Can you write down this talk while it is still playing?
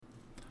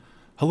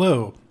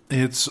Hello,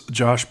 it's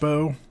Josh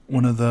Bowe,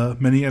 one of the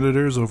many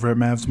editors over at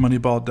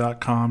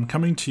MavsMoneyball.com,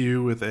 coming to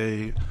you with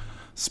a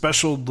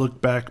special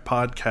look back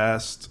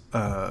podcast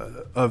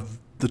of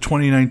the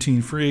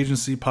 2019 free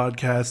agency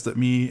podcast that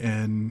me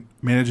and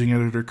managing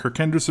editor Kirk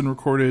Henderson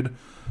recorded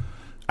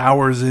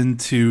hours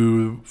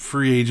into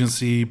free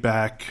agency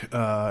back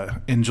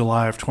in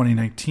July of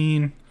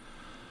 2019.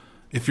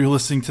 If you're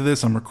listening to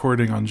this, I'm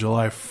recording on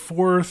July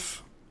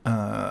 4th.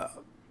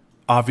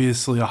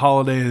 Obviously a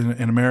holiday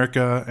in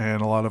America,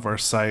 and a lot of our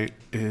site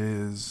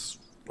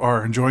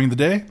are enjoying the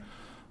day.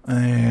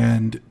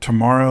 And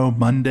tomorrow,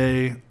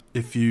 Monday,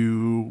 if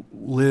you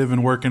live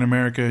and work in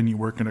America and you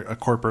work in a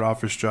corporate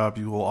office job,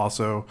 you will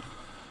also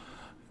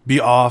be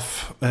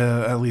off.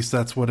 At least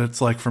that's what it's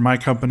like for my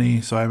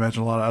company. So I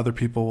imagine a lot of other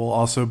people will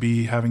also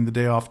be having the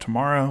day off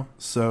tomorrow.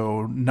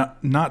 So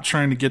not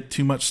trying to get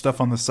too much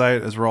stuff on the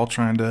site, as we're all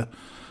trying to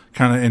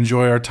kind of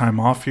enjoy our time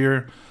off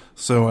here.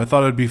 So I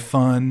thought it'd be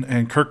fun,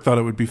 and Kirk thought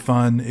it would be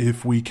fun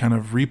if we kind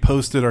of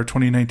reposted our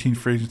 2019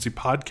 free agency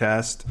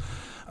podcast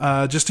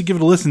just to give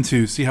it a listen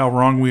to, see how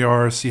wrong we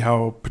are, see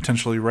how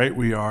potentially right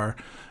we are.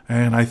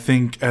 And I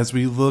think as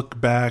we look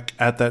back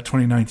at that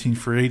 2019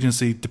 free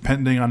agency,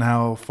 depending on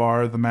how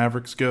far the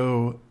Mavericks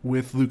go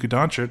with Luka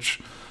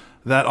Doncic,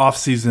 that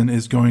offseason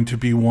is going to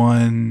be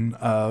one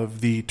of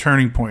the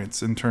turning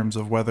points in terms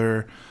of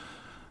whether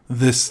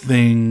this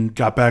thing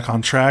got back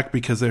on track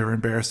because they were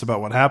embarrassed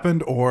about what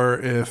happened, or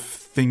if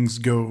things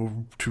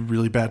go to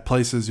really bad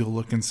places, you'll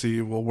look and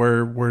see, well,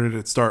 where did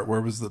it start?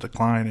 Where was the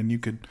decline? And you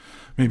could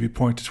maybe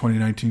point to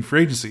 2019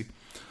 free agency.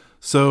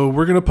 So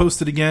we're going to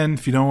post it again.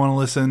 If you don't want to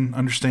listen,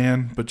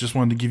 understand, but just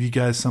wanted to give you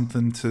guys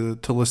something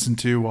to listen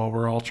to while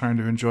we're all trying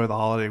to enjoy the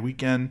holiday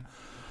weekend.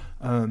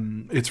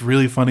 It's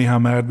really funny how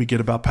mad we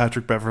get about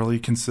Patrick Beverley,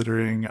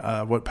 considering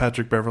what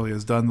Patrick Beverley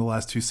has done the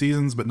last two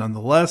seasons, but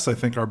nonetheless, I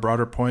think our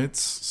broader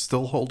points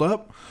still hold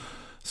up.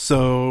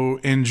 So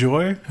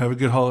enjoy, have a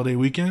good holiday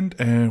weekend,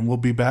 and we'll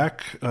be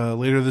back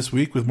later this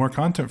week with more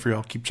content for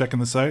y'all. Keep checking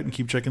the site and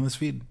keep checking this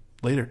feed.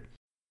 Later.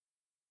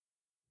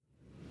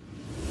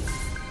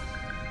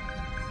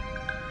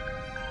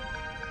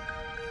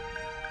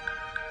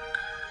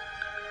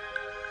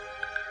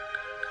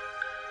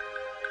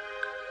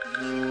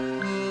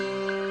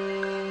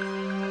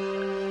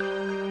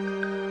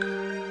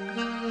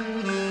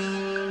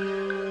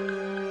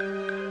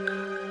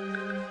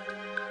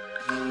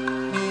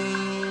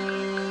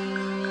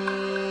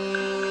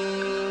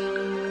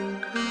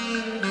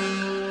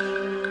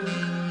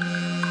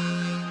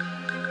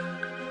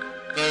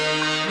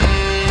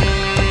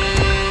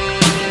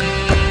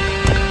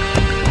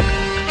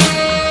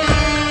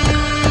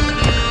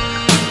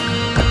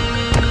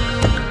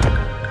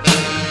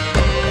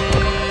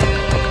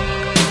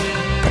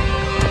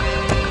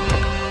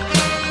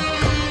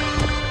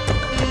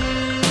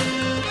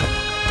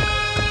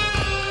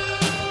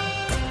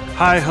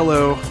 Hi,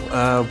 hello.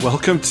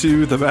 Welcome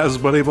to the Mavs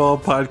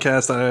Moneyball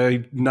podcast.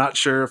 I'm not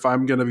sure if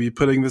I'm going to be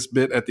putting this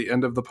bit at the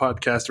end of the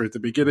podcast or at the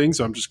beginning,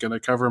 so I'm just going to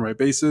cover my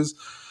bases.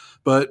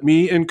 But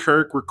me and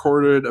Kirk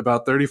recorded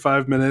about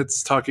 35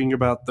 minutes talking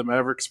about the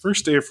Mavericks'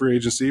 first day of free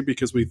agency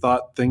because we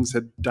thought things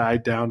had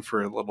died down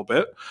for a little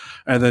bit.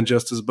 And then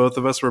just as both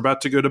of us were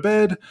about to go to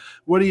bed,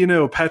 what do you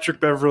know?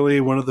 Patrick Beverley,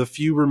 one of the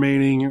few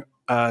remaining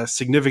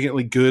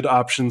significantly good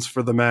options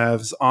for the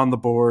Mavs on the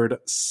board,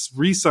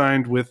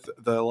 re-signed with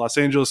the Los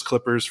Angeles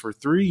Clippers for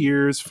 3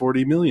 years,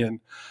 $40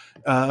 million.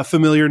 A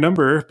familiar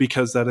number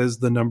because that is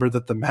the number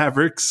that the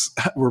Mavericks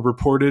were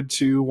reported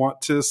to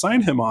want to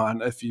sign him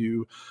on, if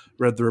you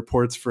read the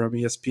reports from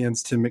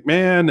ESPN's Tim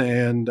McMahon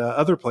and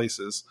other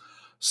places.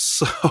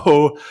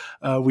 So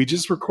we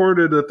just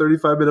recorded a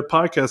 35-minute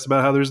podcast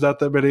about how there's not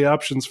that many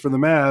options for the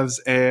Mavs,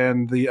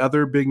 and the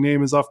other big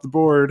name is off the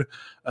board.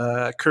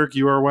 Kirk,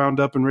 you are wound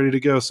up and ready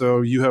to go,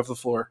 so you have the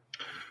floor.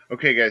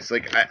 Okay, guys,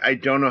 I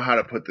don't know how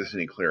to put this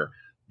any clearer.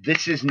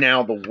 This is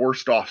now the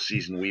worst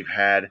offseason we've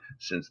had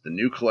since the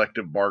new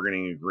collective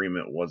bargaining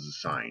agreement was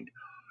signed.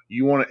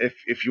 You want to,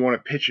 if you want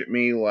to pitch at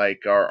me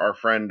like our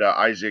friend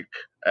Isaac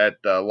at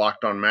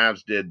Locked On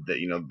Mavs did,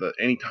 that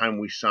anytime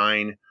we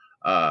sign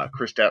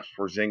Kristaps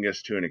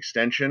Porzingis to an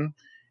extension,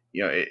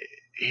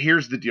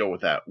 here's the deal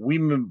with that. We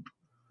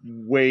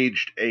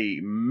waged a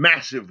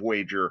massive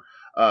wager,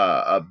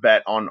 a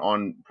bet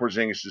on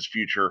Porzingis'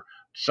 future,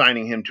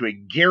 signing him to a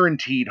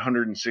guaranteed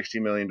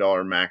 $160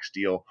 million max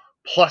deal.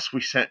 Plus, we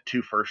sent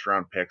 2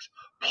 first-round picks.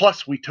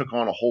 Plus, we took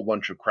on a whole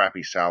bunch of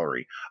crappy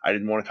salary. I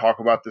didn't want to talk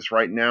about this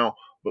right now,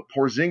 but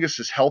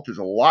Porzingis' health is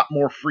a lot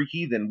more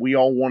freaky than we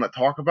all want to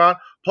talk about.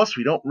 Plus,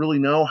 we don't really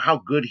know how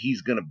good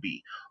he's going to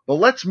be. But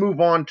let's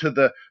move on to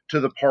the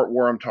part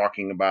where I'm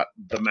talking about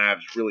the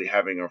Mavs really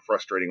having a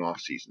frustrating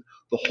offseason.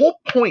 The whole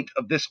point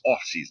of this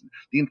offseason,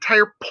 the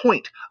entire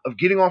point of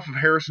getting off of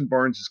Harrison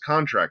Barnes'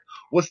 contract,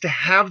 was to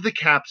have the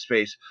cap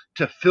space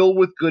to fill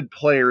with good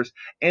players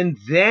and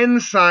then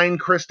sign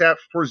Kristaps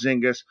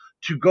Porzingis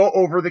to go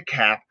over the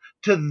cap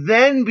to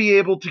then be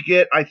able to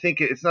get, I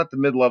think it's not the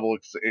mid-level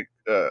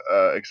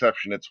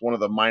exception, it's one of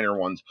the minor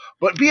ones,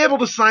 but be able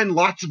to sign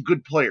lots of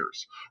good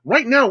players.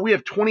 Right now, we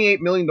have $28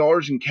 million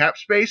in cap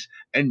space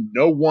and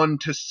no one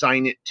to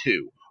sign it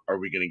to. Are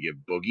we going to give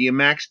Boogie a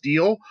max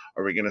deal?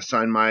 Are we going to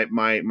sign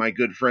my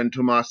good friend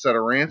Tomas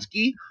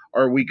Satoransky?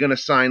 Are we going to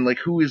sign, like,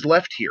 who is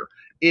left here?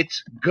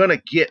 It's going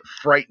to get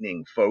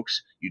frightening,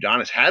 folks.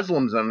 Udonis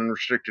Haslam's an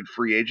unrestricted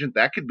free agent.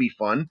 That could be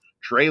fun.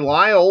 Trey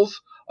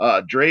Lyles,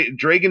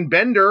 Dragan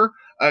Bender.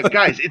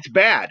 Guys, it's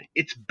bad.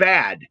 It's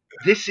bad.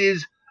 This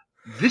is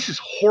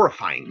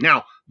horrifying.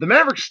 Now, the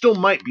Mavericks still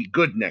might be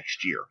good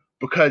next year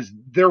because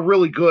they're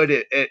really good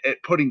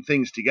at putting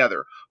things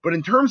together. But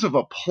in terms of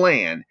a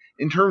plan,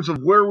 in terms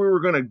of where we were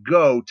going to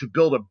go to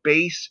build a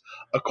base,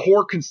 a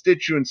core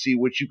constituency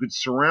which you could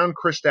surround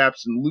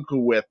Kristaps and Luka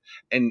with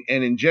and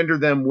engender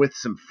them with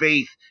some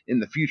faith in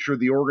the future of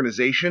the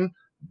organization,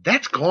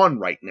 that's gone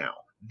right now.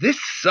 This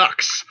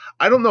sucks.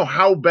 I don't know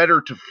how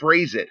better to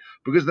phrase it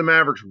because the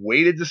Mavericks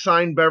waited to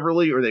sign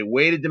Beverly or they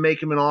waited to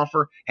make him an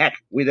offer. Heck,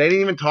 they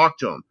didn't even talk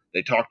to him.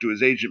 They talked to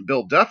his agent,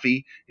 Bill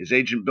Duffy. His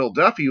agent, Bill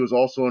Duffy, was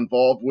also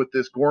involved with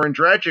this Goran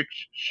Dragic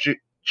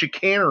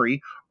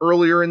chicanery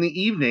earlier in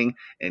the evening,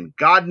 and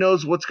God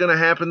knows what's going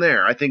to happen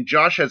there. I think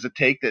Josh has a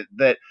take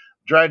that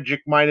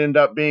Dragic might end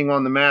up being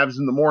on the Mavs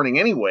in the morning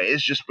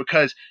anyways, just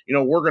because,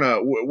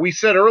 we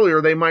said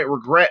earlier they might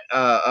regret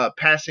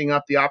passing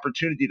up the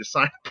opportunity to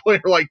sign a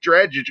player like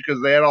Dragic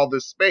because they had all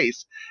this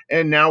space,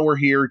 and now we're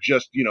here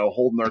just,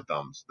 holding our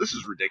thumbs. This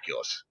is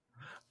ridiculous.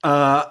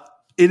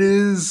 It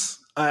is...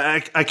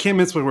 I can't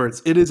mince my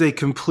words. It is a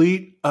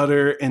complete,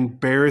 utter,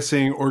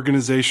 embarrassing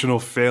organizational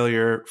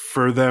failure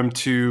for them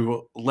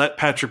to let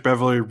Patrick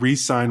Beverley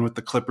re-sign with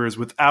the Clippers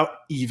without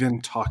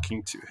even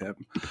talking to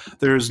him.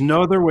 There's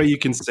no other way you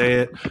can say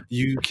it.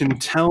 You can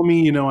tell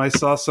me, I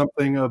saw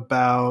something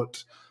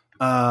about,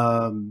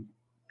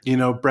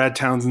 Brad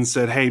Townsend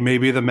said, hey,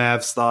 maybe the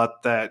Mavs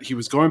thought that he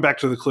was going back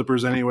to the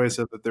Clippers anyway,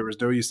 so that there was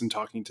no use in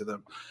talking to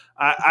them.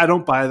 I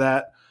don't buy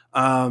that.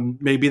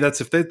 Maybe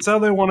if that's how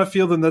they want to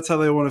feel, then that's how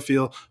they want to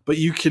feel. But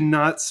you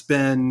cannot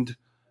spend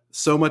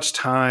so much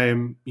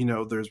time,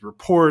 there's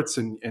reports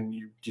and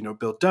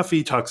Bill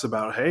Duffy talks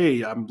about,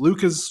 hey, I'm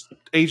Luka's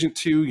agent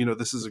too.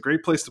 This is a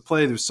great place to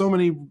play. There's so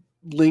many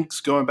links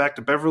going back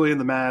to Beverly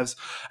and the Mavs,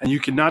 and you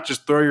cannot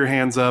just throw your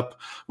hands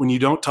up when you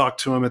don't talk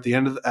to him at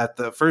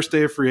the first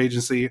day of free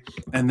agency,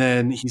 and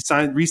then he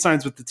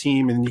re-signs with the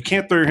team, and you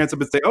can't throw your hands up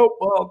and say, oh,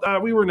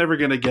 well, we were never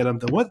going to get him.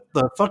 Then what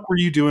the fuck were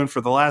you doing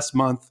for the last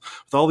month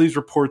with all these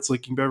reports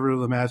linking Beverly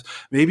to the Mavs?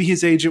 Maybe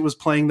his agent was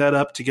playing that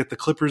up to get the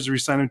Clippers to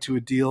re-sign him to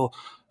a deal.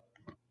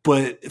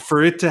 But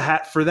for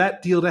that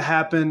deal to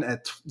happen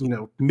at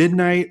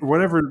midnight or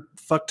whatever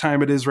fuck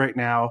time it is right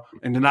now,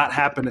 and to not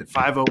happen at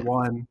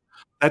 5:01,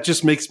 that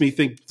just makes me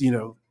think,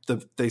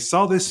 they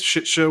saw this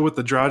shit show with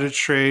the Dragic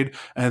trade,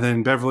 and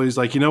then Beverly's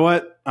like, you know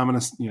what? I'm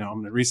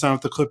gonna re-sign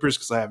with the Clippers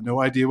because I have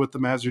no idea what the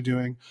Mavs are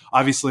doing.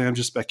 Obviously, I'm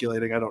just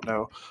speculating. I don't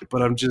know,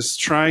 but I'm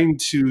just trying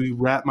to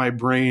wrap my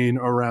brain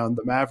around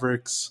the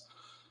Mavericks.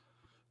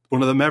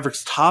 One of the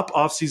Mavericks' top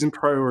offseason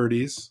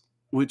priorities,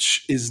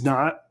 which is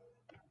not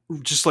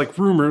just like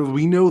rumor.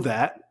 We know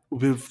that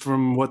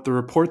from what the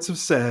reports have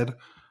said,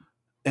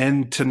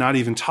 and to not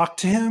even talk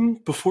to him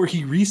before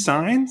he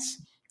re-signs.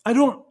 I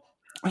don't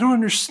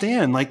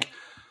understand. Like,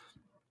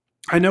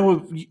 I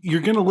know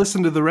you're going to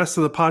listen to the rest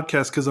of the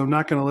podcast because I'm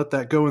not going to let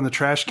that go in the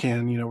trash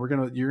can. You're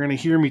going to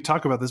hear me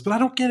talk about this, but I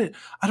don't get it.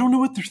 I don't know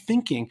what they're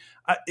thinking.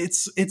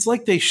 It's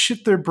like they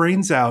shit their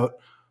brains out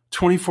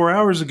 24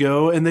 hours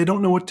ago and they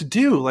don't know what to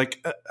do.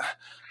 Like,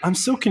 I'm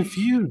so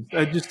confused.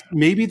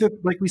 Maybe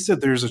like we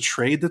said, there's a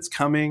trade that's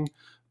coming,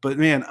 but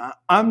man,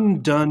 I'm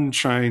done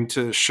trying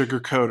to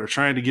sugarcoat or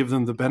trying to give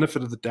them the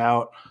benefit of the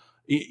doubt.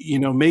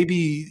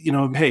 Maybe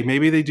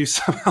they do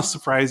somehow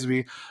surprise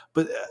me,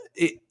 but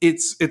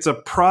it's a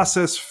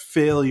process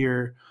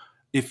failure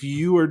if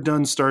you are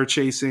done star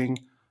chasing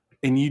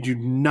and you do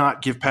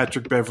not give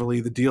Patrick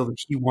Beverley the deal that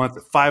he wants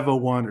at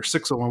 5:01 or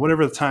 6:01,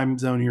 whatever the time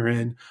zone you're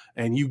in,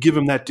 and you give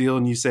him that deal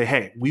and you say,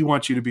 hey, we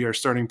want you to be our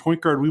starting point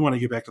guard. We want to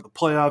get back to the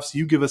playoffs.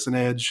 You give us an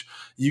edge.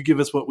 You give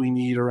us what we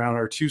need around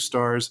our 2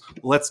 stars.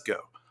 Let's go.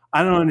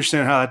 I don't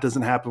understand how that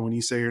doesn't happen when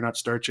you say you're not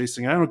star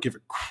chasing. I don't give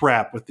a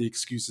crap what the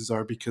excuses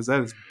are because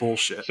that is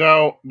bullshit.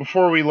 So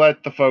before we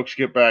let the folks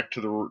get back to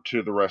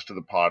the rest of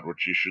the pod,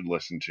 which you should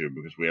listen to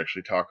because we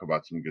actually talk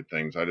about some good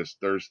things.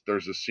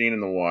 There's a scene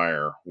in The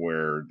Wire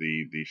where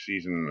the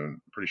season,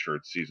 I'm pretty sure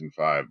it's season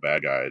 5,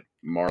 bad guy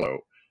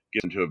Marlowe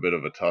gets into a bit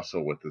of a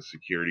tussle with the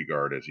security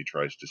guard as he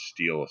tries to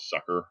steal a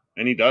sucker,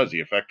 and he does. He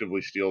effectively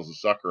steals a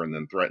sucker and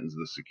then threatens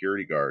the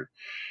security guard.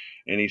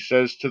 And he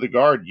says to the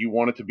guard, "You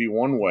want it to be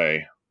one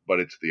way, but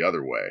it's the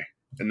other way."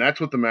 And that's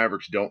what the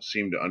Mavericks don't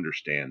seem to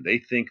understand. They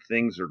think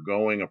things are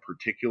going a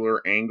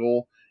particular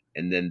angle,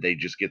 and then they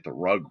just get the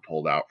rug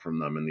pulled out from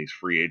them in these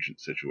free agent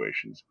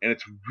situations. And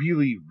it's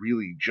really,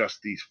 really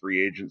just these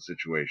free agent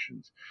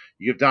situations.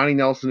 You give Donnie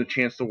Nelson a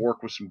chance to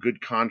work with some good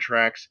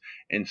contracts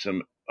and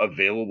some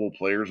available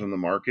players on the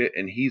market,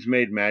 and he's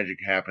made magic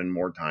happen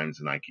more times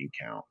than I can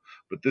count.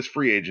 But this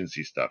free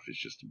agency stuff is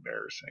just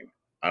embarrassing.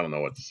 I don't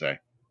know what to say.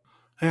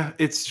 Yeah,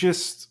 it's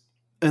just,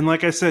 and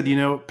like I said,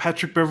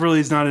 Patrick Beverley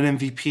is not an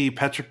MVP.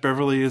 Patrick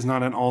Beverley is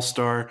not an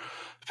all-star.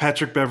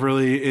 Patrick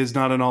Beverley is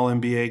not an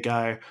all-NBA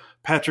guy.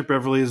 Patrick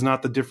Beverley is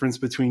not the difference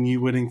between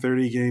you winning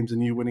 30 games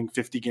and you winning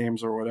 50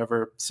 games or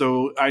whatever.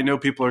 So I know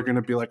people are going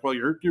to be like, well,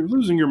 you're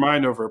losing your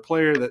mind over a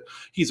player that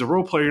he's a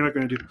role player. You're not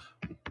going to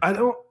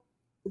do.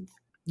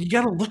 You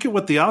got to look at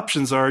what the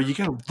options are. You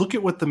got to look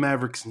at what the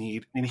Mavericks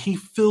need. And he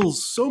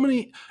fills so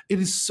many. It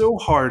is so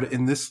hard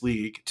in this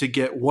league to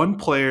get one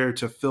player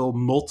to fill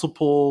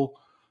multiple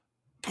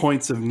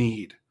points of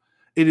need.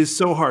 It is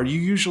so hard.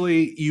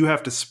 You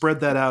have to spread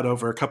that out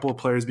over a couple of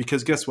players,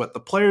 because guess what? The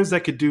players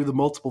that could do the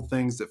multiple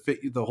things that fit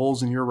the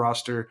holes in your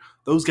roster,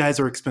 those guys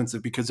are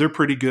expensive because they're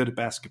pretty good at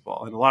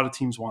basketball, and a lot of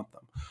teams want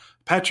them.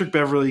 Patrick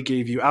Beverley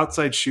gave you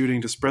outside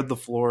shooting to spread the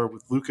floor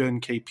with Luka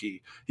and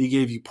KP. He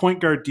gave you point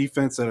guard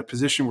defense at a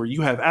position where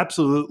you have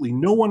absolutely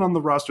no one on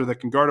the roster that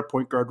can guard a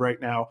point guard right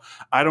now.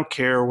 I don't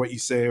care what you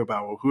say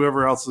about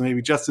whoever else,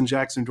 maybe Justin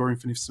Jackson, Dorian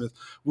Finney-Smith.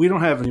 We don't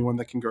have anyone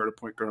that can guard a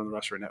point guard on the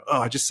roster right now. Oh,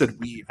 I just said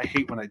we. I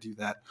hate when I do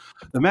that.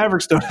 The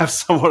Mavericks don't have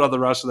someone on the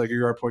roster that can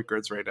guard point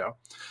guards right now.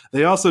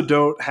 They also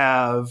don't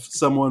have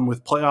someone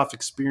with playoff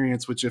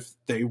experience, which if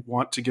they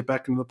want to get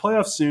back into the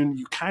playoffs soon,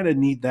 you kind of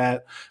need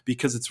that,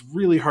 because it's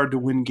really hard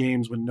to win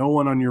games when no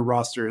one on your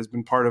roster has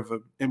been part of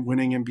a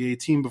winning NBA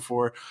team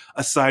before,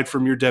 aside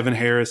from your Devin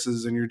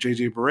Harris's and your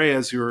JJ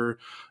Bareas, who are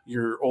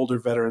your older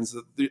veterans,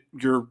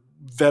 your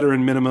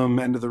veteran minimum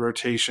end of the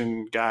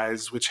rotation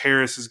guys, which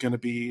Harris is going to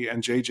be,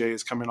 and JJ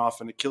is coming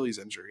off an Achilles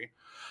injury.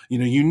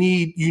 You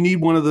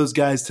need one of those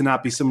guys to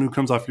not be someone who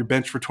comes off your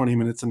bench for 20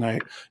 minutes a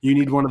night. You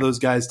need one of those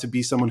guys to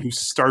be someone who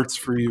starts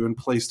for you and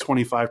plays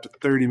 25 to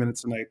 30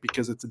 minutes a night,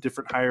 because it's a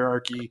different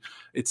hierarchy.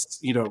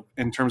 It's,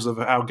 in terms of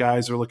how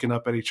guys are looking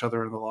up at each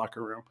other in the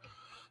locker room.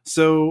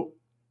 So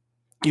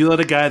you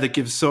let a guy that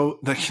can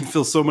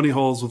fill so many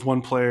holes with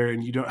one player,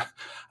 and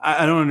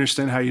I don't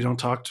understand how you don't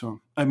talk to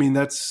him. I mean,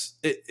 that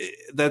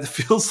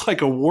feels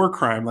like a war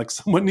crime. Like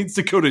someone needs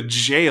to go to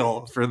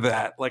jail for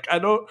that. Like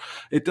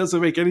it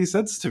doesn't make any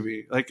sense to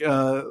me. Like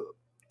I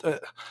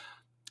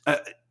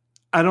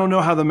don't know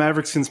how the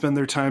Mavericks can spend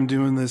their time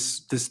doing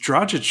this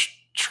Dragic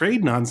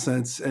trade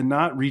nonsense and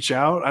not reach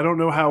out. I don't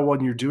know how,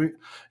 when you're doing,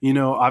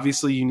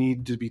 obviously you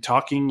need to be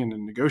talking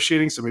and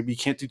negotiating. So maybe you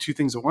can't do two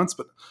things at once,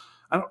 but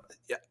I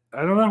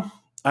don't know.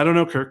 I don't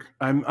know, Kirk.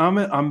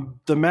 I'm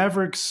the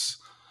Mavericks.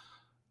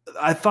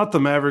 I thought the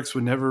Mavericks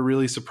would never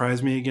really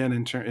surprise me again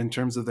in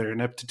terms of their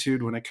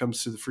ineptitude when it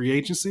comes to the free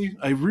agency.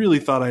 I really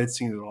thought I had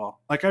seen it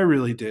all. Like I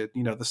really did.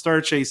 The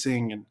star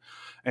chasing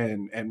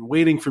and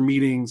waiting for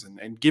meetings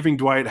and giving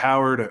Dwight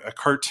Howard a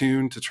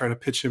cartoon to try to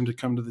pitch him to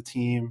come to the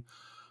team.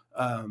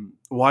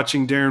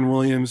 Watching Darren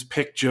Williams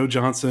pick Joe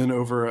Johnson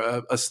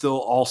over a still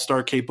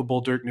all-star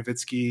capable Dirk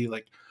Nowitzki.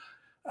 Like,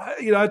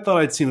 I thought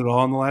I'd seen it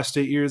all in the last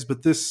 8 years,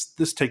 but this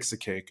takes the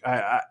cake.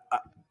 I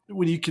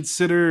when you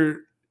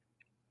consider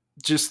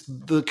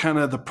just the kind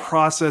of the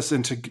process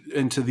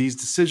into these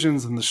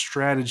decisions and the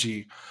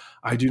strategy,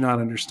 I do not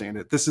understand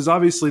it. This is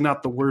obviously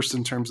not the worst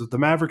in terms of the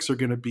Mavericks are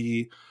going to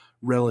be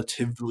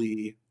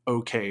relatively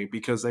okay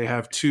because they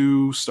have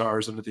two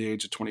stars under the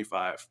age of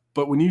 25.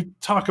 But when you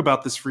talk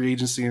about this free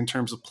agency in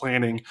terms of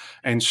planning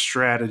and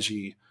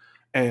strategy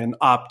and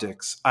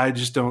optics, I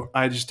just don't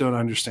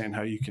understand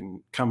how you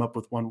can come up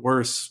with one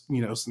worse,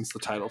 since the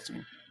title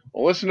team.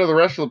 Well, listen to the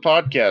rest of the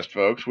podcast,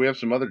 folks. We have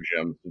some other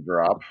gems to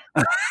drop.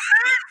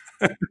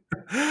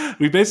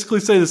 We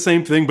basically say the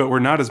same thing, but we're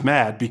not as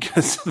mad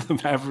because the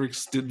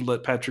Mavericks didn't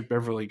let Patrick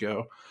Beverley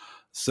go.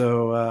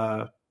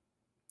 So,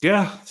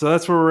 so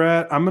that's where we're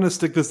at. I'm going to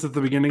stick this at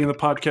the beginning of the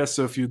podcast.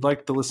 So if you'd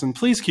like to listen,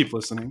 please keep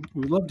listening.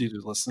 We'd love you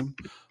to listen.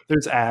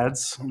 There's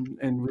ads,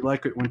 and we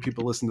like it when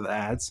people listen to the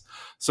ads.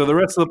 So the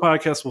rest of the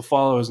podcast will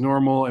follow as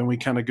normal, and we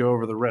kind of go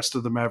over the rest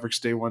of the Mavericks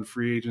Day 1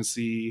 free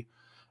agency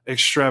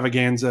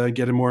extravaganza,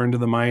 getting more into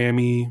the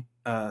Miami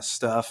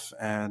stuff.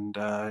 And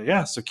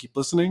so keep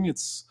listening.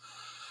 It's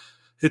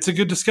a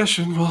good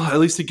discussion. Well, at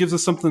least it gives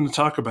us something to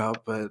talk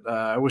about, but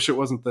I wish it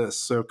wasn't this.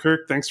 So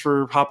Kirk, thanks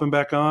for hopping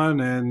back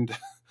on, and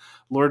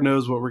Lord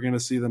knows what we're going to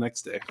see the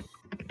next day.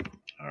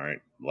 All right.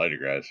 Later,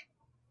 guys.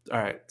 All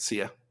right. See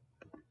ya.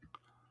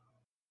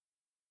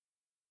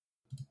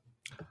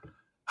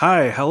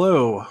 Hi.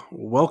 Hello.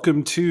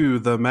 Welcome to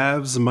the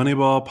Mavs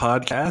Moneyball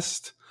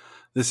podcast.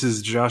 This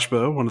is Josh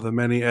Bowe, one of the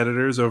many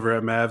editors over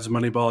at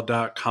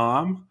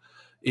MavsMoneyball.com.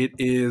 It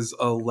is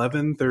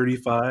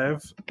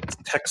 11:35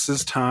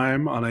 Texas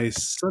time on a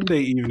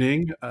Sunday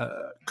evening.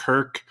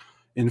 Kirk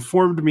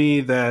informed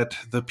me that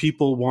the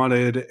people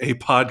wanted a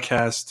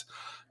podcast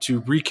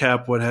to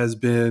recap what has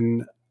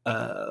been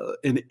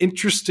an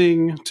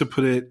interesting, to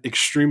put it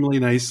extremely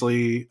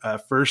nicely,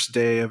 first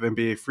day of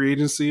NBA free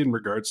agency in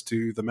regards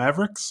to the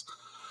Mavericks.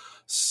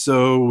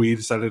 So we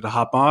decided to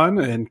hop on,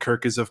 and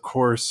Kirk is, of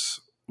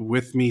course,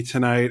 with me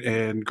tonight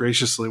and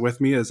graciously with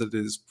me, as it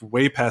is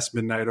way past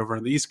midnight over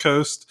on the East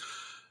Coast.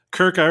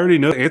 Kirk, I already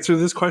know the answer to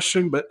this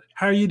question, but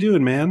how are you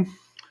doing, man?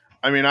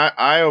 I mean,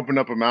 I opened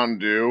up a Mountain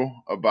Dew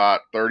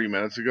about 30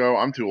 minutes ago.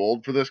 I'm too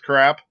old for this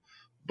crap.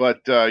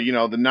 But,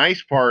 the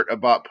nice part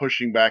about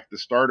pushing back the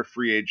start of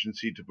free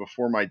agency to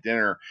before my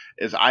dinner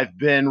is I've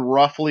been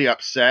roughly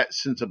upset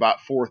since about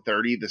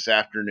 4:30 this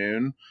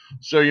afternoon.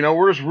 So,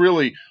 we're just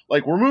really,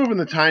 we're moving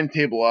the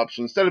timetable up.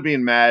 So instead of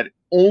being mad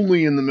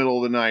only in the middle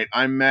of the night,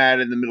 I'm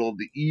mad in the middle of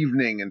the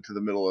evening into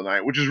the middle of the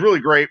night, which is really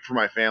great for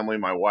my family.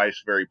 My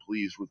wife's very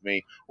pleased with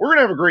me. We're going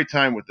to have a great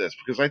time with this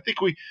because I think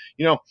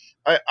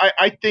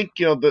I think,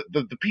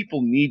 the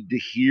people need to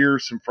hear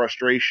some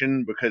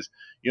frustration because,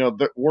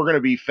 we're going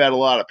to be fed a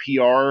lot of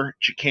PR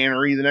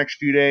chicanery the next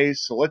few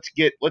days. So let's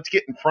get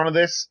in front of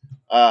this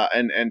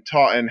and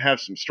talk and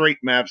have some straight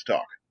Mavs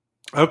talk.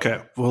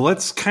 Okay, well,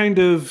 let's kind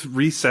of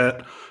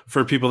reset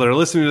for people that are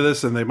listening to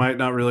this and they might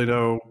not really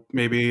know,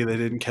 maybe they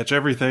didn't catch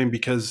everything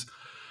because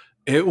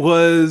it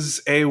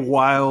was a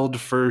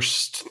wild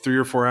first 3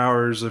 or 4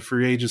 hours of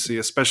free agency,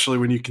 especially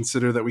when you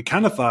consider that we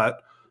kind of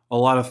thought a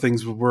lot of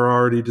things were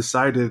already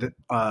decided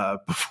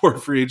before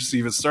free agency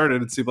even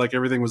started. It seemed like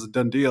everything was a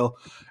done deal.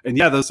 And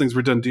yeah, those things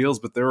were done deals,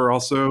 but there were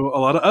also a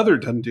lot of other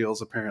done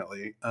deals,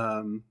 apparently.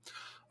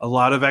 A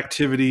lot of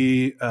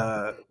activity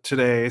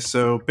today.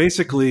 So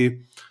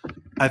basically,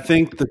 I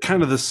think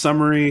the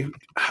summary,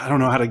 I don't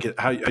know how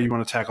you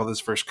want to tackle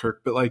this first,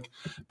 Kirk, but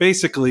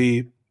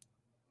basically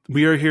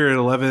we are here at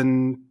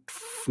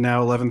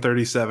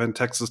 11:37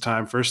 Texas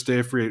time, first day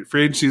of free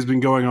agency has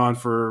been going on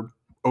for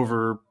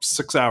over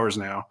 6 hours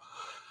now.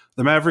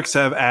 The Mavericks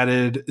have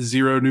added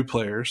 0 new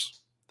players.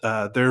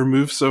 Their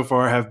moves so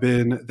far have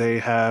been they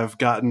have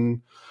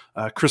gotten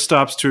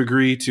Kristaps to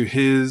agree to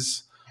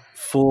his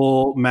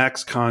full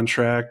max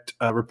contract,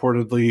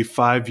 reportedly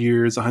 5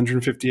 years,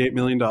 $158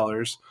 million.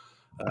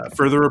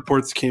 Further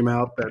reports came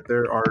out that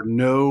there are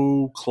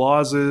no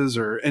clauses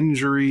or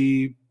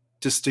injury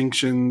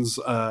distinctions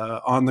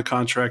on the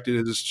contract.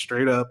 It is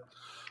straight up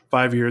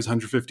 5 years,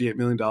 $158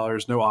 million,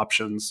 no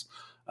options.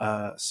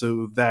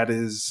 So that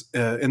is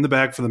in the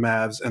bag for the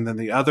Mavs. And then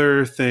the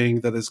other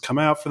thing that has come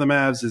out for the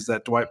Mavs is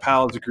that Dwight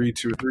Powell has agreed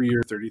to a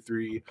 3-year,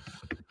 $33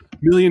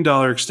 million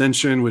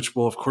extension, which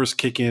will, of course,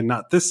 kick in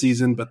not this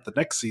season, but the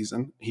next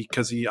season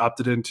because he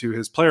opted into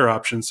his player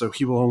option. So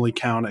he will only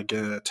count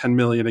 $10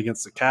 million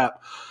against the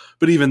cap.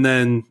 But even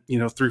then,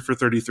 3 for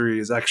 33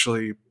 is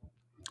actually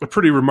a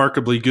pretty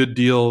remarkably good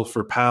deal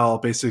for Powell,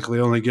 basically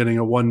only getting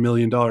a $1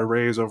 million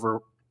raise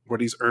over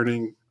what he's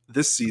earning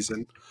this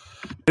season.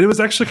 And it was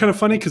actually kind of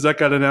funny because that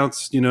got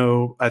announced,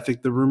 I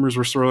think the rumors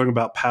were swirling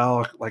about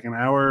Powell like an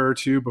hour or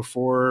two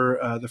before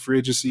the free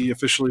agency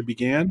officially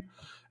began.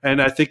 And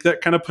I think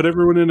that kind of put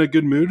everyone in a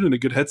good mood and a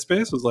good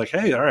headspace. It was like,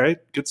 hey, all right,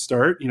 good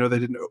start. They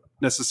didn't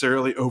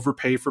necessarily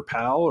overpay for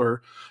Powell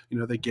or,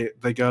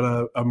 they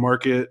got a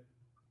market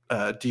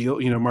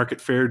deal,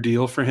 market fair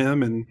deal for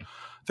him. And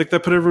I think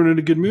that put everyone in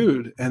a good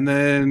mood. And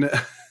then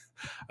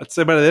I'd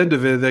say by the end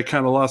of it, they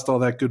kind of lost all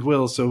that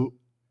goodwill. So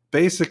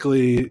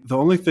basically, the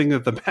only thing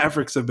that the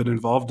Mavericks have been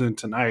involved in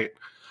tonight,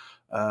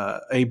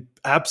 a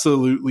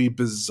absolutely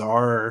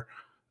bizarre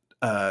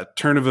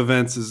turn of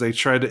events, is they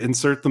tried to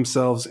insert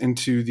themselves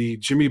into the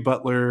Jimmy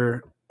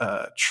Butler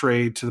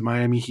trade to the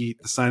Miami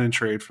Heat, the sign-and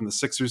trade from the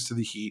Sixers to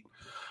the Heat.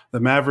 The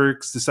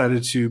Mavericks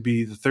decided to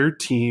be the third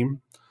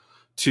team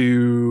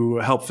to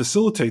help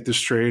facilitate this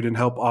trade and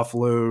help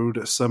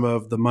offload some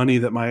of the money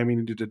that Miami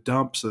needed to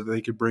dump so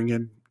they could bring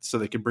in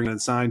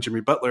and sign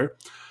Jimmy Butler.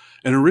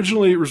 And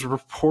originally it was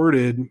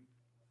reported,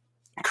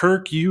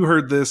 Kirk, you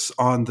heard this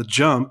on The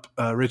Jump,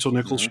 Rachel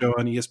Nichols' show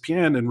on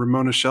ESPN, and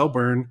Ramona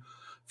Shelburne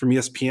from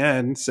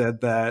ESPN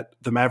said that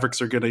the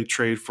Mavericks are going to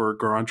trade for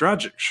Goran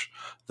Dragic,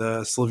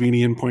 the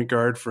Slovenian point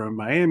guard from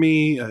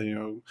Miami,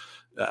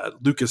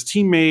 Luka's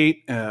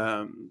teammate,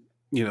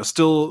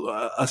 still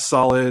a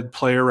solid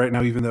player right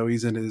now, even though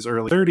he's in his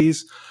early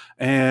 30s.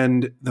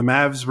 And the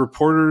Mavs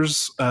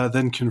reporters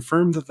then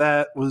confirmed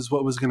that was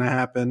what was going to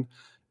happen.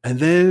 And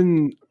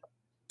then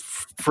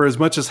for as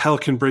much as hell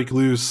can break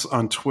loose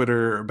on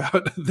Twitter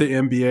about the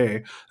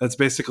NBA, that's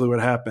basically what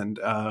happened.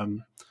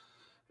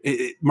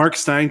 Mark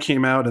Stein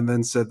came out and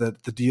then said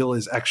that the deal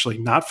is actually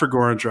not for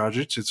Goran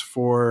Dragic. It's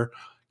for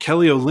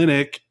Kelly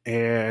Olynyk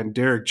and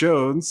Derek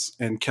Jones.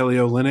 And Kelly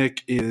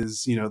Olynyk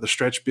is, the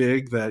stretch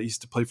big that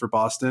used to play for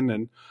Boston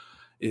and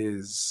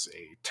is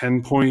a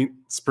 10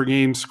 points per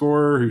game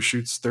scorer who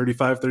shoots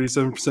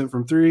 37%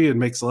 from three and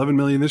makes $11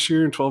 million this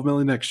year and $12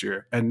 million next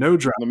year. And no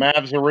draft. The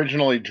Mavs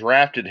originally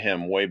drafted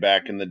him way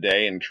back in the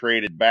day and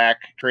traded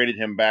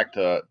him back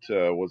to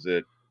was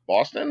it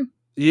Boston?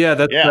 Yeah,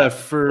 that's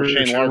for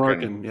Shane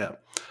Larkin. Yeah.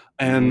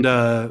 And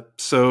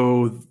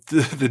so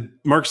the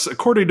Marks,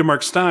 according to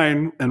Mark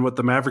Stein, and what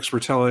the Mavericks were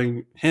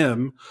telling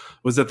him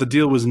was that the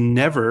deal was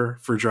never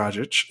for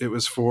Dragic. It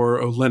was for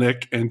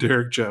Olynyk and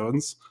Derek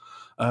Jones.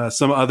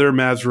 Some other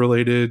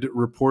Mavs-related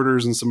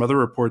reporters and some other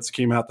reports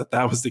came out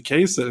that was the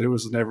case, that it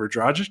was never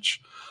Dragic.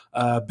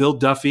 Bill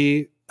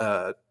Duffy,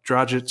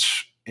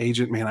 Dragic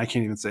agent, man, I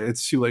can't even say it.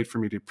 It's too late for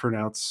me to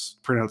pronounce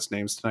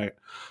names tonight.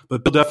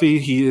 But Bill Duffy,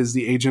 he is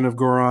the agent of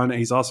Goran, and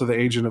he's also the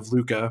agent of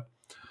Luka.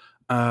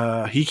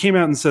 he came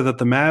out and said that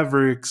the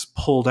Mavericks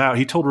pulled out.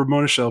 He told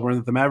Ramona Shelburne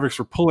that the Mavericks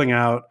were pulling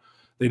out.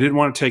 They didn't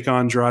want to take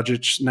on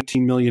Dragic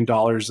 $19 million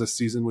this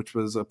season, which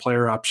was a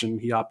player option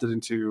he opted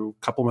into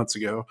a couple months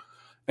ago.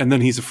 And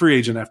then he's a free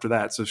agent after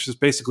that. So it's just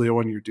basically a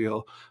one-year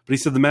deal. But he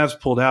said the Mavs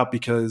pulled out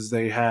because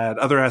they had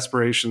other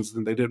aspirations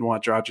and they didn't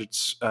want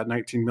Dragic's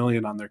 $19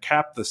 million on their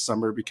cap this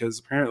summer because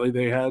apparently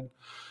they had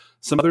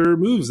some other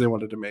moves they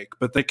wanted to make.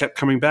 But they kept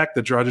coming back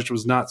that Dragic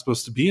was not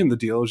supposed to be in the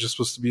deal. It was just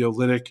supposed to be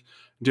Olynyk,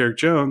 Derek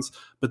Jones.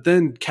 But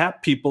then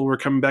cap people were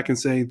coming back and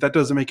saying that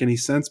doesn't make any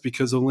sense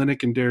because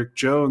Olynyk and Derek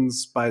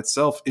Jones by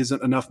itself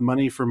isn't enough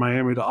money for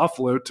Miami to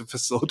offload to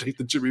facilitate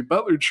the Jimmy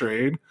Butler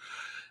trade.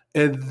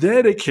 And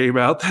then it came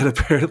out that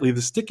apparently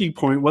the sticking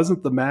point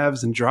wasn't the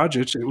Mavs and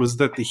Dragic. It was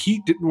that the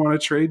Heat didn't want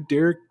to trade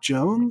Derek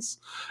Jones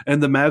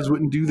and the Mavs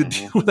wouldn't do the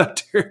deal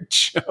without Derek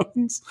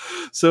Jones.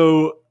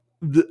 So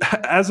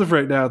as of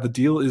right now, the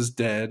deal is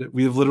dead.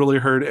 We have literally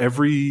heard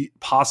every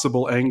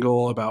possible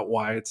angle about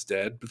why it's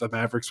dead. But the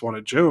Mavericks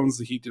wanted Jones.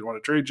 The Heat didn't want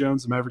to trade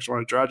Jones. The Mavericks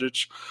wanted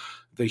Dragic.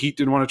 The Heat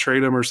didn't want to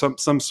trade him or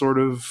some sort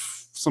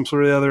of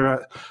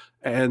other.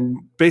 And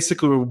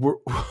basically,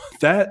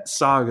 that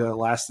saga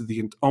lasted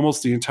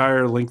almost the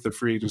entire length of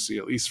free agency,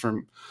 at least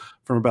from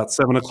about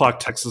 7:00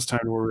 Texas time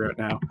to where we're at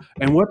now.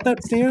 And where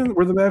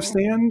the Mavs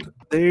stand,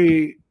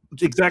 they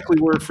exactly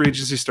where free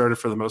agency started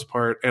for the most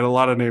part, and a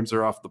lot of names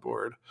are off the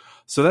board.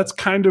 So that's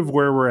kind of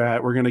where we're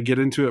at. We're going to get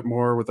into it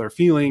more with our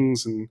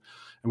feelings and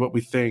what we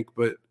think,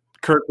 but.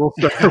 Kirk, we'll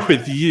start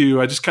with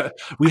you.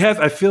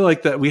 I feel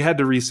like that we had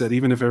to reset,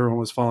 even if everyone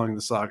was following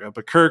the saga.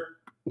 But Kirk,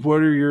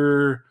 what are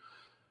your?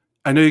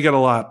 I know you got a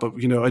lot, but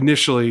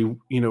initially,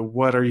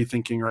 what are you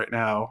thinking right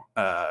now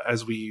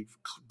as we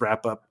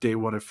wrap up day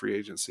one of free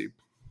agency?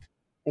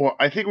 Well,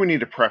 I think we need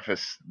to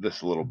preface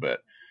this a little bit.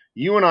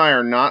 You and I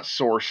are not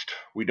sourced.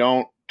 We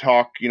don't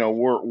talk.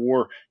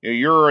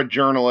 You're a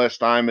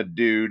journalist. I'm a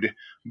dude,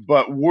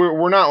 but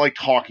we're not like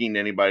talking to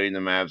anybody in the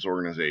Mavs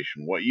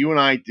organization. What you and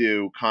I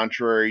do,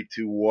 contrary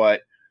to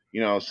what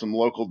some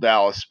local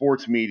Dallas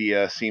sports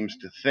media seems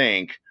to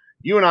think.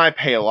 You and I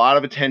pay a lot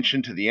of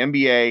attention to the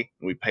NBA,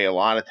 and we pay a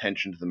lot of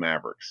attention to the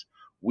Mavericks.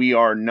 We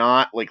are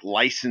not like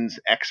licensed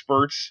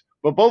experts,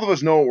 but both of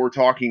us know what we're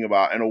talking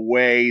about in a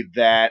way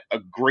that a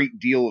great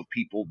deal of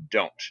people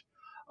don't.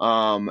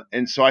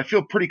 And so I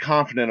feel pretty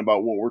confident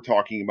about what we're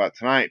talking about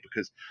tonight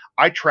because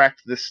I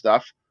tracked this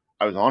stuff.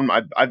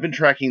 I've been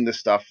tracking this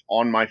stuff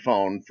on my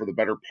phone for the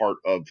better part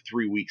of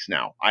 3 weeks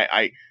now.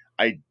 I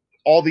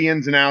all the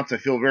ins and outs. I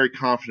feel very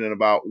confident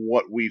about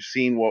what we've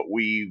seen, what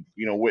we've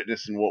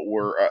witnessed, and what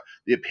we're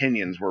the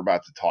opinions we're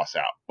about to toss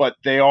out. But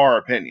they are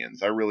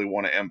opinions. I really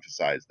want to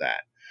emphasize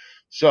that.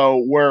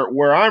 So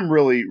where I'm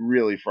really,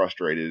 really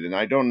frustrated, and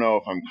I don't know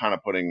if I'm kind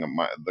of putting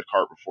the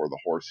cart before the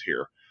horse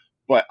here,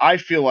 but I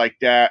feel like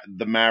that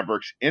the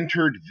Mavericks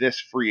entered this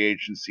free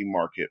agency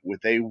market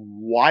with a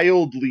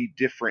wildly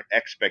different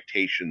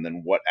expectation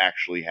than what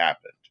actually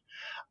happened.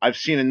 I've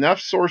seen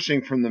enough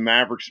sourcing from the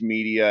Mavericks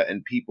media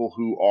and people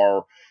who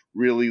are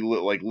really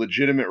like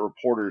legitimate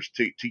reporters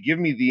to give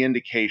me the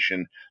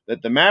indication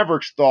that the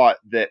Mavericks thought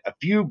that a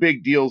few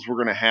big deals were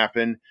going to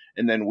happen,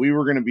 and then we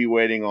were going to be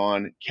waiting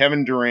on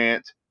Kevin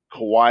Durant,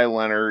 Kawhi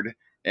Leonard,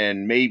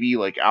 and maybe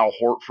like Al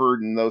Horford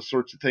and those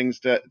sorts of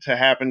things to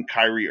happen,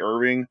 Kyrie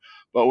Irving.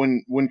 But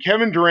when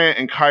Kevin Durant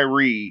and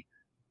Kyrie,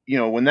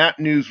 when that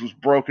news was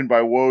broken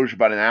by Woj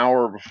about an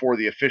hour before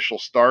the official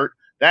start,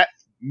 that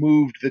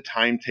moved the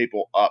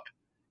timetable up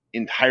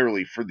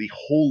entirely for the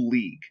whole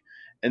league.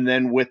 And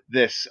then with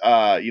this,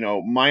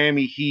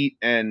 Miami Heat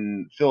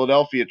and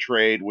Philadelphia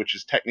trade, which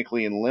is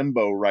technically in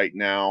limbo right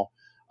now,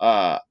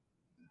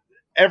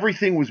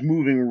 everything was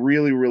moving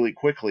really, really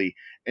quickly,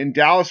 and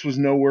Dallas was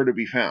nowhere to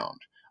be found.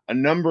 A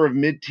number of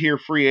mid-tier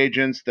free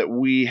agents that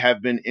we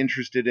have been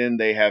interested in,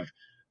 they have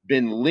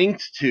been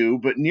linked to,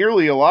 but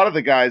nearly a lot of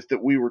the guys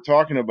that we were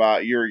talking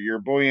about,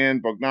 your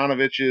Bojan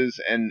Bogdanović's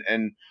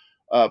and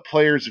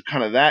players of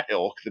kind of that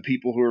ilk, the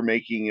people who are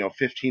making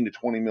 15 to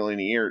 20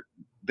 million a year,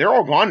 they're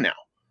all gone now.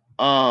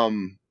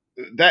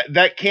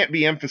 That can't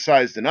be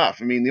emphasized enough.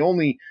 I mean, the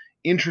only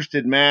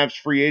interested Mavs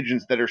free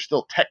agents that are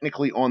still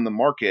technically on the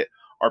market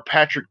are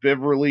Patrick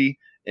Beverley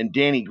and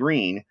Danny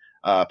Green.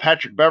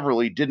 Patrick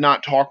Beverley did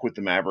not talk with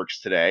the Mavericks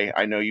today.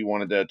 I know you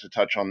wanted to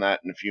touch on that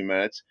in a few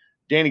minutes.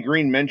 Danny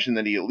Green mentioned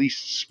that he at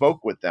least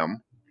spoke with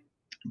them.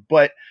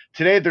 But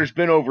today there's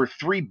been over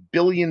 $3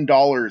 billion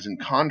in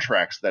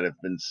contracts that have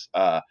been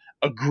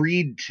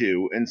agreed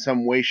to in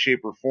some way, shape,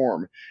 or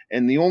form.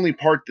 And the only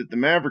part that the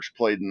Mavericks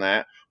played in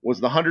that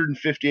was the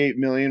 $158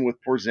 million with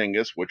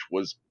Porzingis, which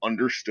was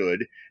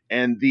understood,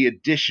 and the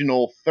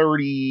additional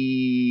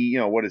 $33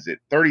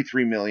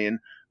 million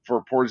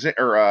for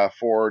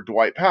for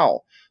Dwight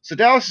Powell. So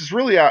Dallas is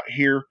really out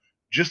here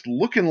just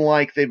looking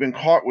like they've been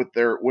caught with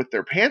their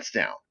pants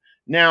down.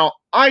 Now,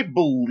 I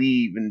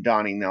believe in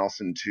Donnie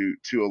Nelson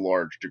to a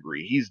large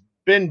degree. He's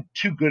been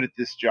too good at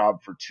this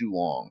job for too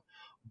long.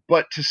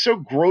 But to so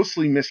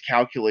grossly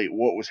miscalculate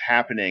what was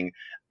happening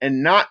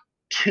and not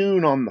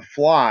tune on the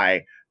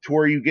fly to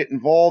where you get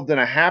involved in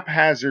a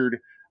haphazard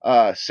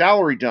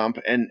salary dump,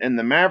 and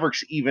the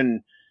Mavericks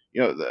even,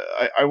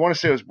 I want to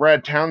say it was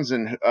Brad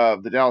Townsend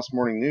of the Dallas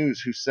Morning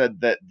News who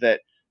said that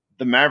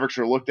the Mavericks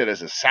are looked at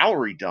as a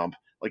salary dump.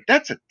 Like,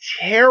 that's a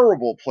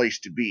terrible place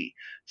to be.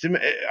 So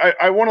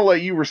I want to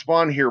let you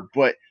respond here,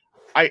 but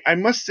I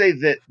must say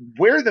that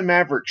where the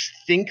Mavericks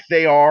think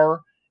they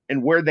are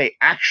and where they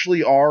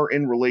actually are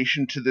in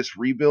relation to this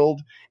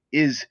rebuild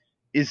is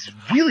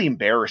really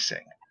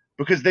embarrassing,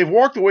 because they've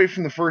walked away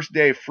from the first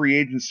day of free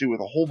agency with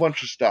a whole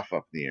bunch of stuff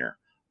up in the air.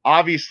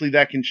 Obviously,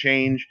 that can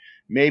change.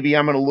 Maybe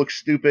I'm going to look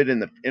stupid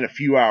in a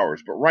few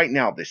hours, but right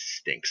now this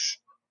stinks.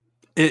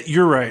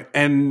 You're right,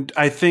 and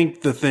I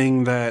think the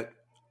thing that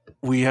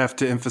we have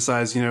to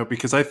emphasize,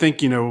 because I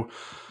think,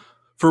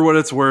 for what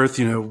it's worth,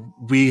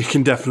 we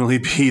can definitely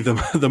be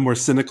the more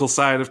cynical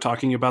side of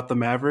talking about the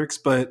Mavericks,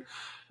 but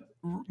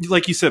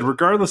like you said,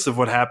 regardless of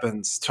what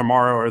happens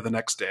tomorrow or the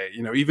next day,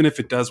 even if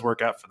it does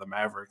work out for the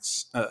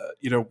Mavericks,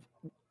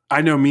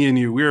 I know me and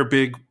you, we're a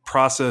big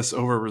process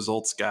over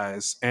results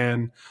guys.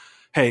 And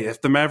hey,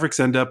 if the Mavericks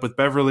end up with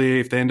Beverly,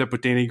 if they end up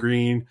with Danny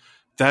Green,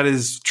 that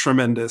is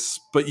tremendous.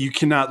 But you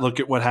cannot look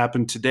at what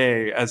happened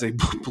today as a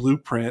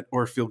blueprint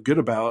or feel good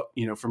about,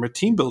 from a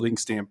team building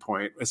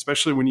standpoint,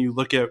 especially when you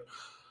look at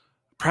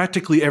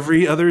practically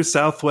every other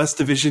Southwest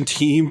Division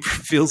team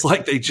feels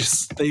like they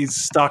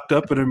stocked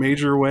up in a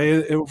major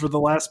way over the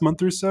last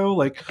month or so.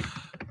 Like,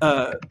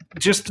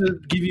 just to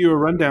give you a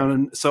rundown,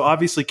 and so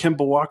obviously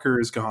Kemba Walker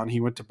is gone.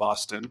 He went to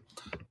Boston.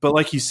 But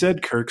like you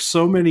said, Kirk,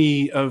 so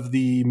many of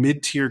the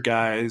mid-tier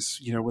guys,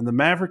 when the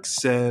Mavericks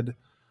said,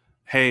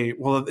 hey,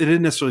 well, it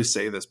didn't necessarily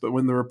say this, but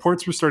when the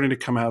reports were starting to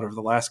come out over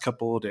the last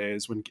couple of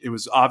days, when it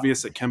was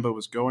obvious that Kemba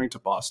was going to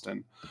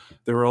Boston,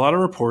 there were a lot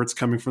of reports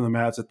coming from the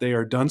Mavs that they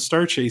are done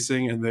star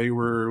chasing and they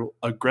were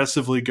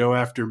aggressively go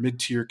after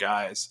mid-tier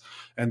guys,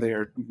 and they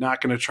are not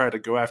going to try to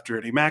go after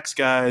any max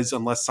guys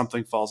unless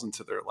something falls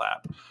into their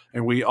lap.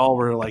 And we all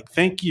were like,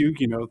 thank you,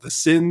 the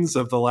sins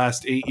of the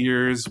last 8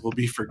 years will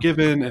be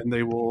forgiven, and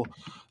they will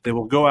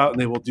go out and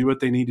they will do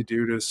what they need to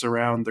do to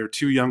surround their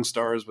two young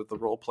stars with the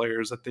role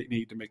players that they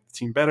need to make the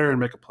team better and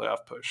make a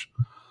playoff push.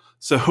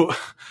 So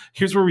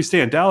here's where we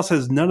stand. Dallas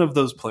has none of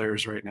those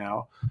players right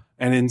now.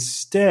 And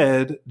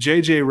instead,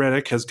 JJ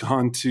Redick has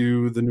gone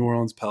to the New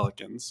Orleans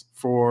Pelicans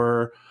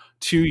for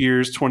 2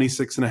 years,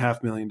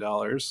 $26.5 million.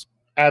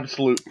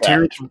 Absolute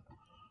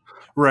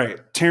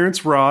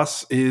Terrence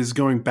Ross is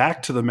going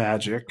back to the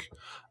Magic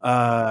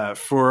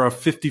for a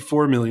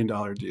 $54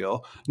 million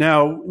deal.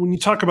 Now, when you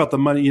talk about the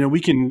money, we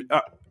can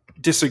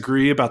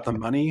disagree about the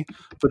money,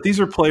 but these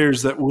are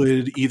players that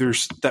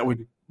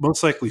would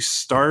most likely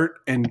start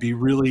and be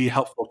really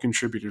helpful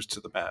contributors to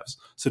the Mavs.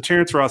 So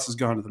Terrence Ross has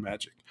gone to the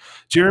Magic.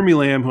 Jeremy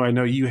Lamb, who I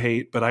know you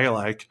hate, but I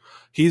like,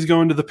 he's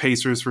going to the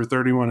Pacers for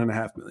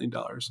 $31.5 million.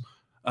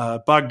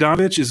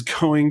 Bogdanovich is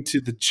going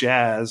to the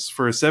Jazz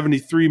for a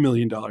 $73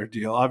 million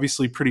deal.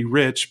 Obviously pretty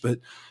rich, but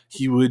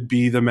he would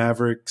be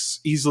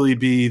easily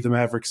be the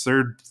Mavericks'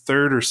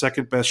 third or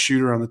second best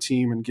shooter on the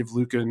team, and give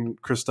Luka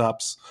and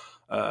Kristaps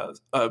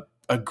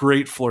a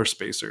great floor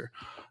spacer.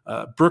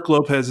 Brooke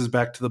Lopez is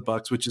back to the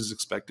Bucks, which is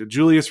expected.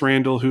 Julius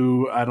Randle,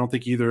 who I don't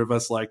think either of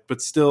us like,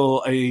 but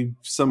still a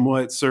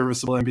somewhat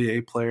serviceable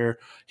NBA player,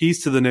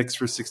 he's to the Knicks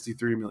for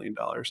 $63 million.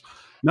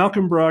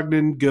 Malcolm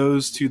Brogdon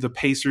goes to the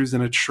Pacers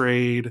in a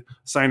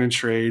sign and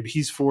trade.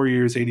 He's 4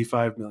 years,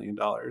 $85 million.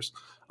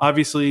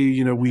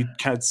 Obviously, we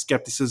had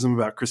skepticism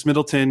about Chris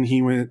Middleton.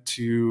 He went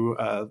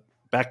to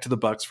back to the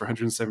Bucks for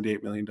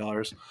 $178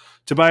 million.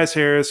 Tobias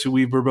Harris, who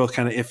we were both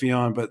kind of iffy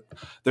on, but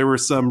there were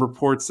some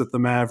reports that the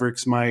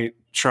Mavericks might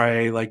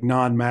try like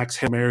non-max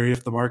Hail Mary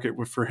if the market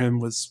for him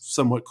was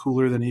somewhat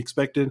cooler than he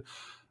expected.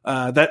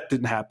 That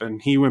didn't happen.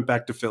 He went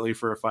back to Philly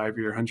for a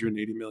 5-year,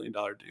 $180 million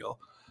deal.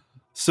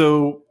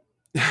 So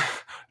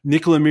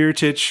Nikola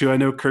Mirotic, who I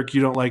know, Kirk,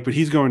 you don't like, but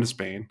he's going to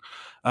Spain.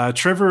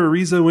 Trevor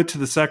Ariza went to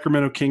the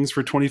Sacramento Kings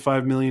for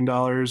 $25 million.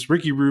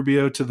 Ricky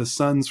Rubio to the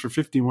Suns for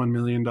 $51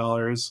 million.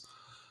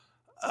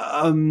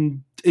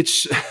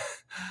 It's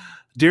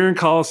Darren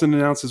Collison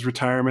announced his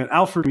retirement.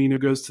 Alfred Amino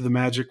goes to the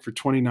Magic for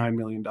 $29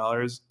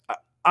 million.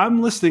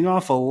 I'm listing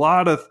off a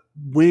lot of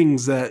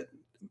wings that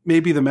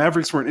maybe the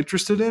Mavericks weren't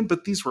interested in,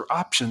 but these were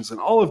options. And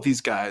all of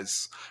these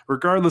guys,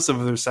 regardless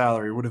of their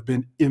salary, would have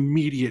been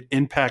immediate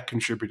impact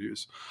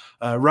contributors.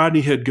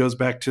 Rodney Hood goes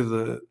back to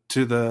the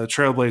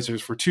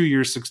Trailblazers for 2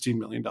 years, $16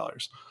 million.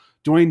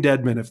 Dwayne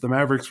Dedmon, if the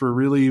Mavericks were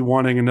really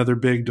wanting another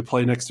big to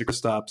play next to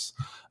Kristaps,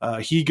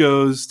 he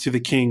goes to the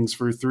Kings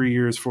for 3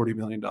 years, $40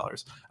 million.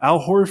 Al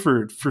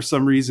Horford, for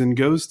some reason,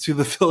 goes to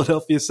the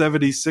Philadelphia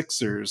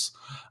 76ers.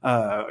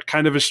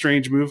 Kind of a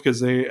strange move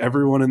because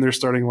everyone in their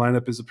starting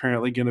lineup is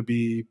apparently going to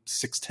be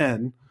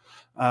 6'10".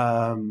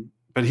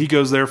 But he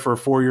goes there for a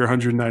 4-year,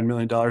 $109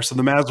 million. So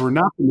the Mavs were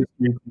not the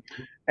mystery.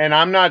 And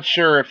I'm not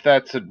sure if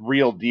that's a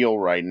real deal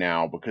right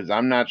now, because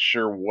I'm not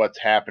sure what's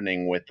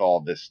happening with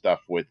all this stuff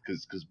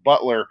because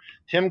Butler,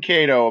 Tim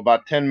Cato,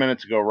 about 10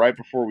 minutes ago, right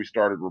before we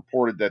started,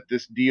 reported that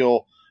this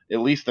deal, at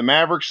least the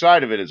Mavericks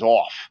side of it, is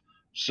off.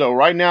 So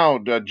right now,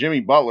 Jimmy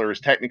Butler is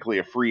technically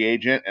a free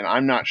agent, and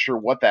I'm not sure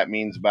what that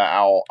means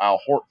about Al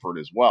Horford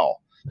as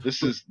well.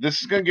 This is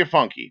going to get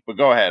funky. But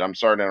go ahead. I'm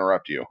sorry to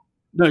interrupt you.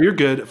 No, you're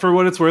good. For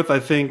what it's worth, I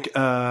think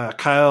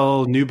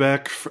Kyle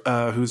Neubeck,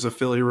 who's a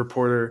Philly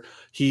reporter,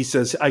 he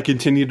says, I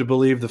continue to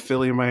believe the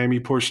Philly and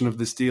Miami portion of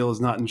this deal is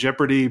not in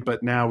jeopardy,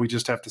 but now we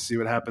just have to see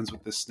what happens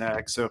with this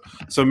snag. So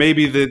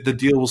maybe the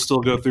deal will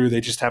still go through.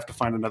 They just have to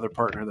find another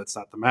partner that's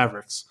not the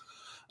Mavericks.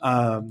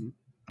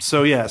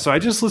 So I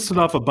just listed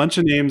off a bunch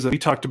of names that we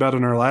talked about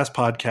in our last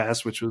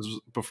podcast, which was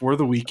before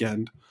the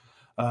weekend.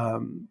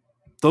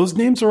 Those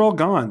names are all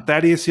gone.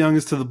 Thaddeus Young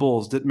is to the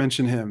Bulls. Didn't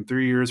mention him.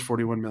 3 years,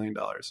 $41 million.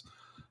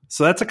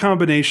 So that's a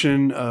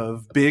combination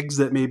of bigs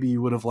that maybe you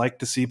would have liked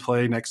to see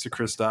play next to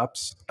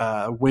Kristaps,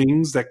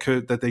 wings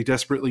that they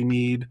desperately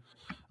need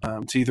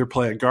to either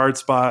play a guard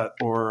spot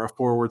or a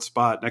forward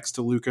spot next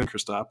to Luka and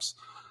Kristaps.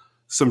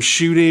 Some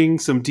shooting,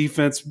 some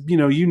defense,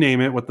 you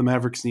name it, what the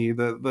Mavericks need,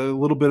 the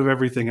little bit of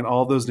everything, and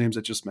all those names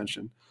I just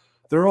mentioned.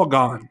 They're all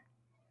gone.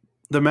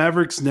 The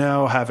Mavericks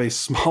now have a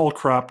small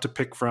crop to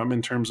pick from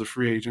in terms of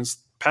free agents.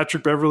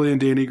 Patrick Beverley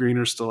and Danny Green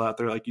are still out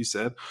there, like you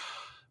said.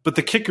 But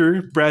the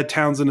kicker, Brad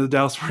Townsend of the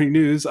Dallas Morning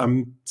News,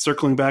 I'm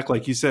circling back,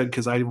 like you said,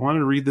 because I want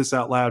to read this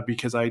out loud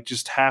because I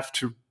just have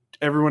to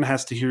 – everyone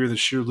has to hear the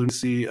sheer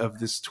lunacy of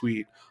this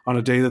tweet on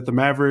a day that the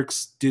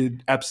Mavericks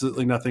did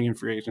absolutely nothing in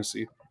free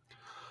agency.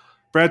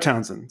 Brad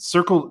Townsend,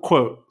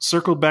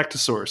 circled back to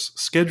source.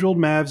 Scheduled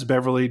Mavs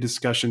Beverly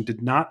discussion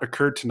did not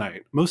occur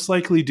tonight, most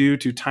likely due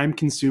to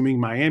time-consuming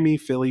Miami,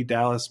 Philly,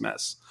 Dallas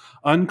mess.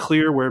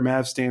 Unclear where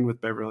Mavs stand with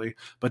Beverly,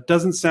 but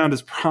doesn't sound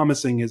as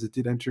promising as it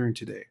did entering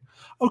today.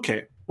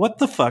 Okay, what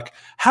the fuck?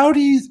 How do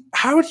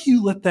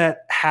you let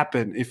that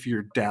happen if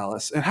you're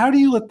Dallas? And how do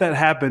you let that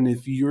happen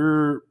if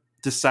you're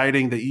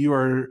deciding that you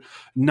are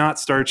not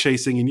star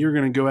chasing and you're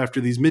going to go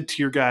after these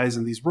mid-tier guys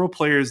and these role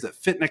players that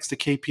fit next to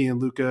KP and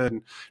Luka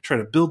and try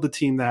to build the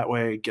team that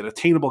way, get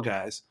attainable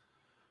guys?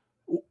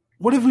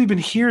 What have we been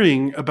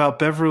hearing about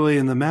Beverly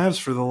and the Mavs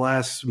for the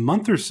last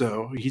month or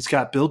so? He's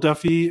got Bill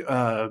Duffy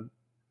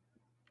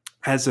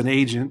as an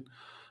agent.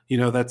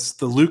 That's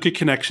the Luka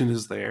connection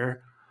is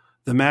there.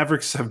 The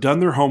Mavericks have done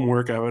their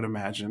homework, I would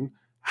imagine.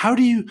 How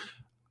do you,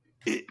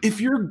 if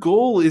your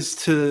goal is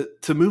to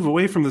move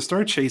away from the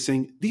star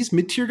chasing, these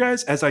mid-tier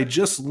guys, as I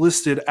just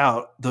listed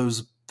out,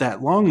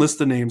 that long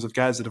list of names of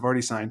guys that have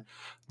already signed,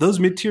 those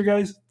mid-tier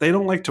guys, they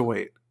don't like to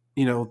wait.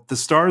 The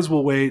stars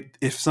will wait.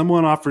 If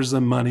someone offers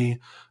them money,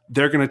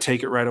 they're going to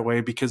take it right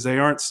away because they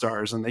aren't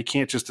stars and they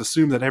can't just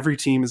assume that every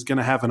team is going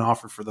to have an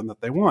offer for them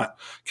that they want,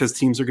 because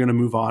teams are going to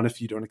move on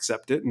if you don't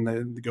accept it and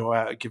then go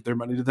out and give their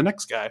money to the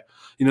next guy.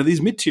 These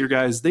mid-tier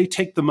guys, they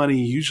take the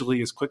money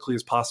usually as quickly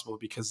as possible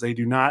because they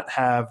do not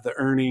have the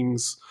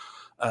earnings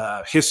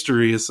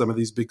history as some of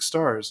these big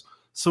stars.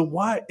 So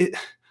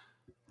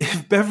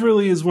if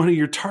Beverly is one of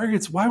your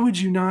targets, why would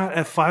you not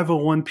at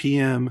 5:01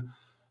 p.m.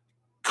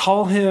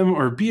 call him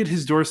or be at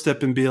his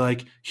doorstep and be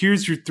like,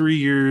 here's your 3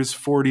 years,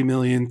 40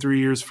 million, 3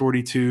 years,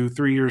 42,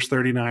 3 years,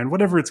 39,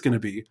 whatever it's going to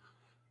be.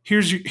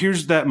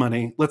 Here's that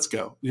money. Let's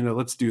go.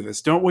 Let's do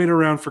this. Don't wait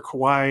around for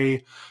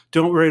Kawhi.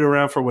 Don't wait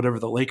around for whatever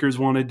the Lakers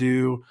want to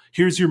do.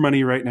 Here's your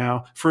money right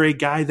now for a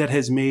guy that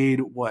has made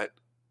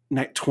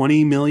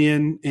 $20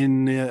 million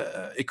in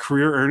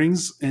career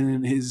earnings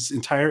in his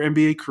entire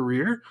NBA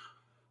career.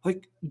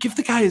 Like, give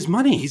the guy his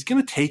money. He's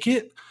going to take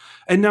it.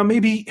 And now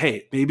maybe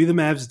the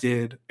Mavs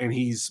did, and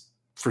he's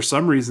for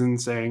some reason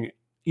saying,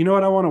 you know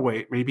what, I want to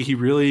wait. Maybe he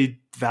really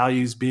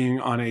values being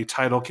on a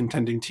title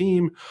contending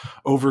team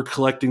over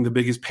collecting the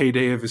biggest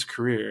payday of his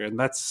career. And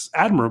that's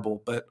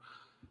admirable. But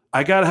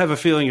I got to have a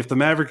feeling if the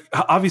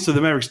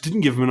Mavericks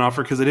didn't give him an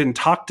offer because they didn't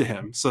talk to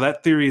him. So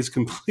that theory is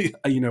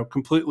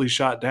completely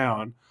shot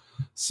down.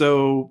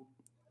 So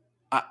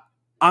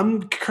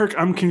I'm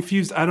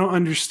confused. I don't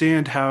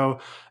understand how,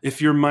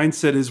 if your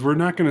mindset is we're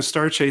not going to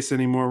star chase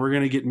anymore, we're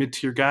going to get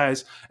mid-tier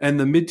guys, and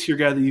the mid-tier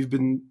guy that you've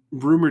been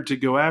rumored to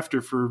go after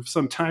for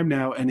some time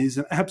now, and he's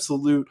an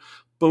absolute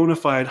bona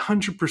fide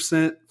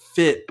 100%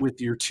 fit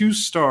with your two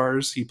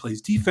stars. He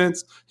plays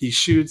defense, he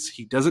shoots,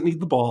 he doesn't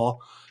need the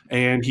ball,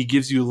 and he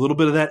gives you a little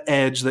bit of that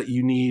edge that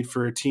you need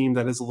for a team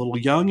that is a little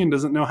young and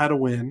doesn't know how to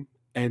win.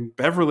 And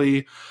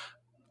Beverly,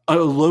 a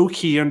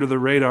low-key under the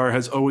radar,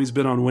 has always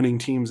been on winning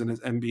teams in his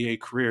NBA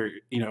career.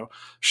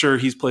 Sure,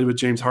 he's played with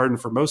James Harden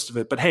for most of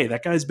it, but hey,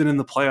 that guy's been in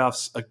the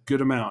playoffs a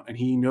good amount, and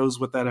he knows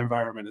what that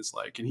environment is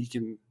like, and he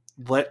can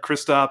let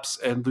Kristaps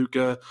and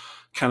Luka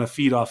kind of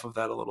feed off of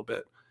that a little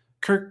bit.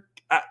 Kirk,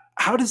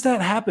 how does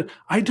that happen?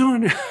 I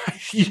don't.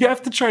 You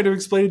have to try to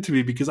explain it to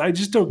me because I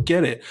just don't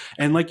get it.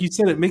 And like you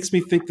said, it makes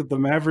me think that the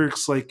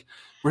Mavericks,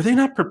 were they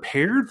not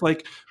prepared?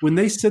 Like when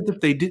they said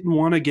that they didn't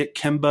want to get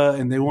Kemba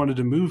and they wanted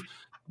to move,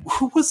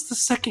 who was the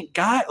second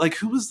guy? Like,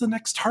 who was the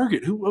next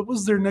target? What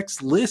was their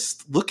next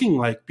list looking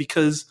like?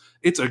 Because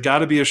it's got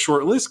to be a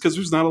short list because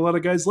there's not a lot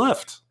of guys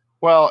left.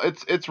 Well,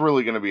 it's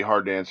really going to be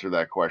hard to answer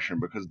that question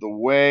because the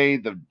way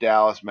the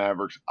Dallas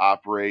Mavericks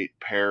operate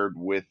paired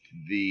with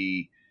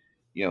the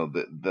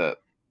inability,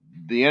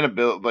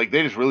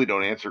 they just really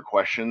don't answer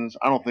questions.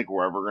 I don't think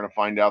we're ever going to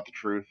find out the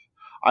truth.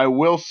 I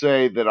will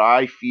say that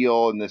I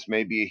feel, and this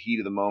may be a heat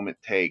of the moment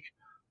take,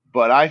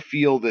 but I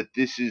feel that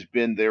this has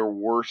been their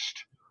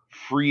worst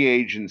free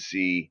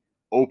agency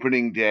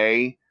opening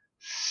day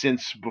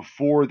since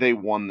before they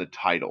won the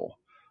title.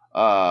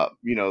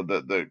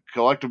 The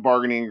collective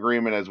bargaining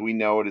agreement, as we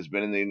know it, has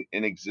been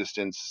in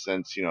existence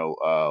since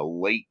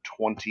late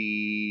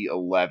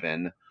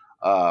 2011,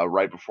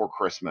 right before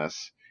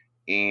Christmas,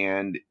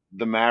 and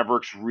the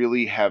Mavericks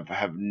really have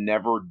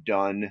never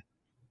done.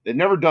 They've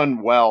never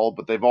done well,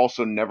 but they've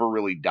also never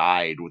really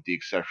died, with the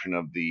exception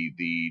of the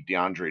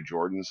DeAndre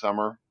Jordan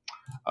summer,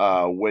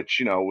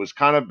 which was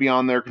kind of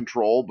beyond their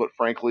control, but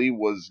frankly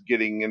was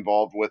getting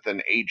involved with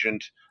an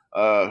agent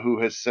who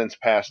has since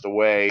passed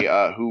away,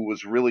 who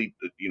was really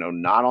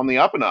not on the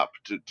up and up,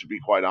 to be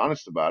quite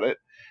honest about it.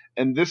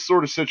 And this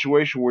sort of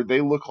situation where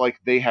they look like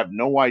they have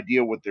no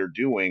idea what they're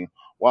doing,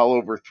 while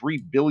over $3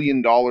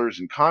 billion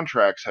in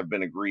contracts have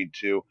been agreed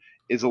to,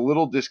 is a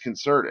little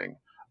disconcerting.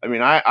 I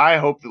mean, I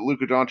hope that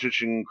Luka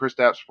Doncic and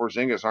Kristaps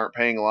Porzingis aren't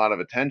paying a lot of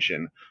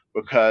attention,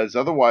 because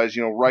otherwise,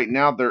 right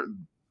now they're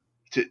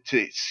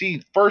to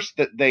see first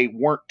that they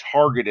weren't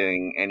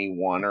targeting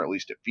anyone, or at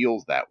least it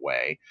feels that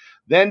way.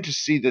 Then to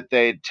see that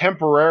they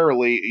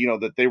temporarily,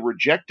 that they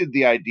rejected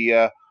the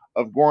idea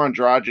of Goran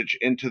Dragic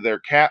into their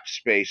cap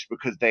space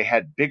because they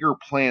had bigger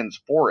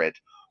plans for it.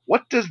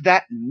 What does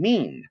that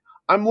mean?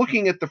 I'm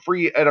looking at a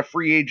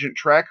free agent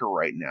tracker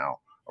right now.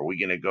 Are we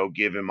going to go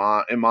give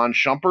Iman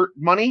Shumpert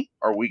money?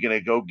 Are we going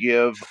to go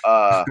give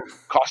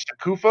Costa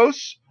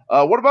Koufos?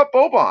 What about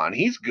Boban?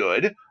 He's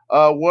good.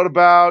 What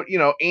about,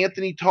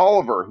 Anthony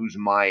Tolliver, who's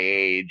my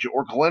age,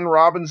 or Glenn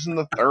Robinson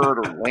III,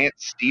 or Lance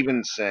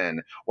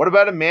Stevenson? What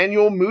about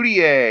Emmanuel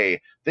Mudiay?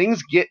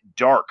 Things get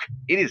dark.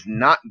 It is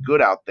not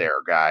good out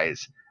there,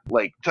 guys.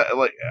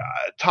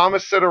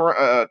 Tomas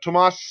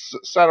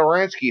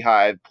Satoransky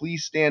Hive,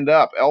 please stand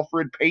up.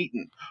 Elfrid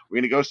Payton.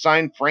 We're going to go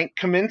sign Frank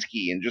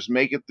Kaminsky and just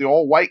make it the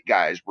all-white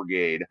guys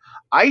brigade.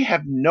 I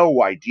have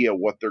no idea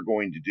what they're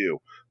going to do,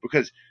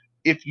 because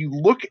if you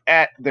look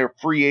at their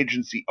free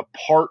agency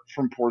apart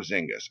from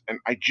Porzingis, and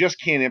I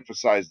just can't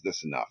emphasize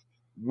this enough,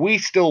 we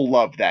still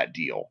love that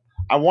deal.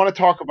 I want to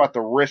talk about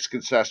the risk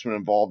assessment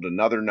involved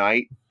another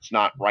night. It's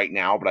not right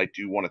now, but I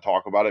do want to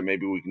talk about it.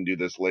 Maybe we can do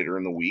this later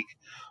in the week.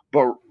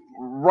 But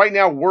right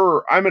now,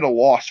 I'm at a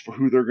loss for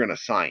who they're going to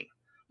sign.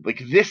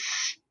 Like, this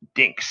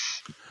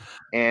stinks.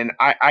 And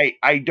I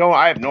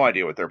have no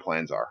idea what their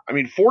plans are. I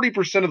mean,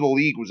 40% of the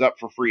league was up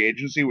for free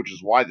agency, which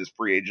is why this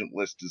free agent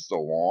list is so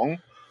long.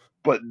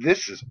 But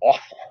this is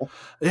awful.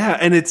 Yeah,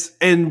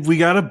 and we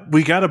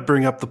gotta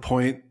bring up the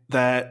point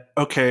that,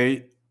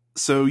 okay,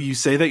 so you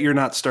say that you're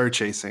not star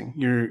chasing.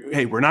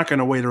 Hey, we're not going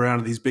to wait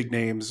around these big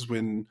names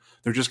when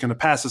they're just going to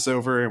pass us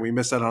over and we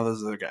miss out on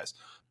those other guys.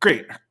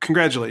 Great,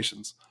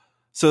 congratulations.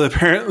 So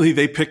apparently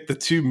they picked the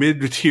two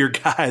mid-tier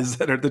guys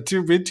that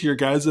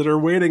are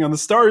waiting on the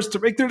stars to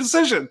make their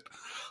decision.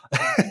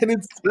 And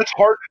that's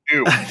hard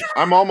to do.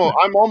 I'm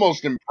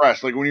almost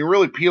impressed. Like, when you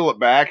really peel it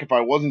back, if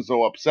I wasn't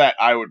so upset,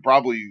 I would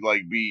probably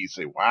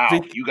say, "Wow,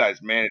 you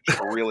guys managed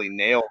to really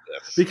nail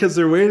this." Because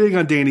they're waiting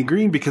on Danny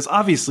Green. Because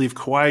obviously, if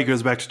Kawhi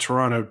goes back to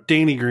Toronto,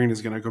 Danny Green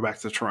is going to go back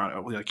to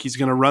Toronto. Like, he's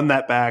going to run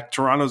that back.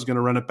 Toronto's going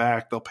to run it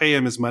back. They'll pay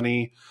him his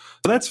money.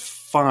 So that's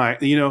fine.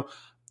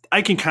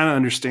 I can kind of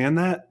understand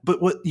that.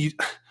 But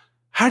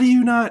how do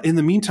you not, in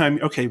the meantime,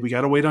 okay, we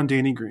got to wait on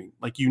Danny Green.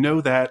 Like,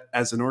 that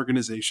as an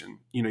organization,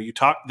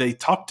 they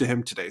talked to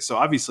him today. So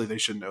obviously they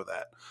should know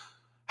that.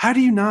 How do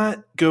you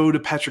not go to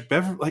Patrick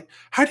Beverley? Like,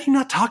 how do you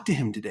not talk to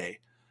him today?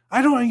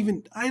 I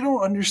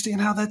don't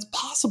understand how that's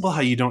possible,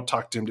 how you don't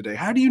talk to him today.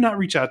 How do you not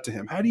reach out to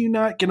him? How do you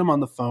not get him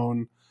on the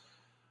phone?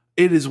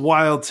 It is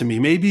wild to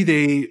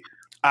me.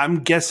 I'm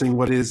guessing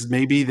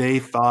maybe they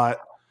thought,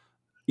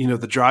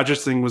 the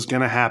Dragic thing was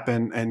going to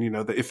happen. And,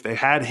 if they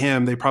had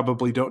him, they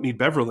probably don't need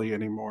Beverley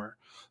anymore.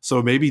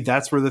 So maybe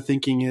that's where the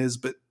thinking is.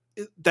 But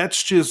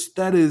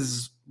that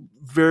is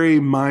very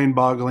mind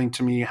boggling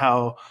to me,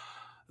 how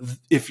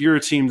if you're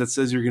a team that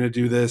says you're going to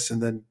do this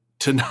and then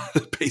to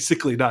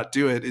basically not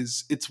do it,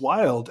 it's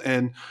wild.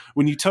 And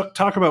when you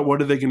talk about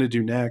what are they going to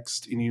do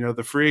next, and,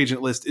 the free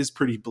agent list is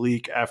pretty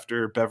bleak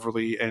after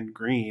Beverley and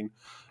Green.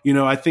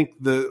 I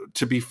think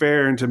to be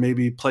fair and to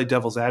maybe play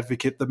devil's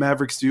advocate, the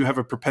Mavericks do have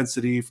a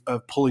propensity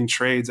of pulling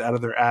trades out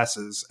of their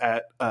asses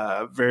at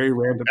very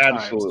random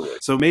times.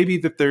 So maybe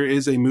that there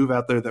is a move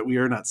out there that we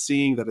are not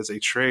seeing that is a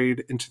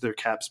trade into their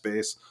cap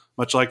space,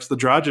 much like the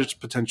Dragic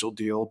potential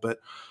deal. But,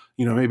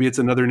 maybe it's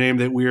another name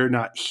that we are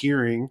not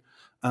hearing.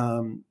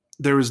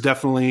 There was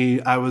definitely,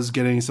 I was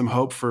getting some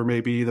hope for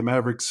maybe the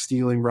Mavericks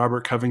stealing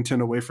Robert Covington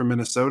away from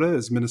Minnesota,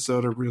 as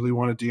Minnesota really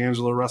wanted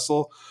D'Angelo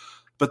Russell.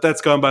 But that's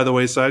gone by the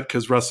wayside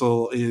because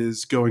Russell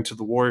is going to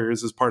the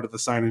Warriors as part of the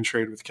sign and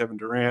trade with Kevin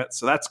Durant.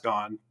 So that's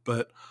gone.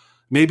 But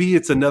maybe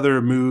it's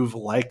another move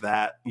like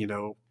that,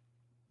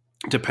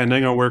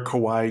 depending on where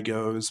Kawhi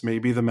goes.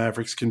 Maybe the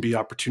Mavericks can be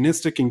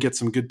opportunistic and get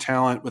some good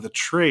talent with a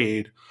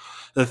trade.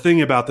 The thing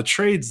about the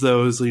trades,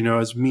 though, is,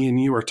 as me and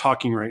you are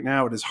talking right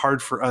now, it is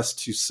hard for us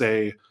to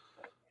say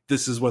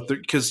this is what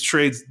because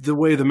trades, the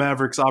way the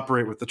Mavericks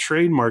operate with the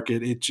trade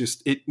market,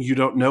 you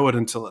don't know it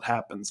until it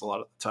happens a lot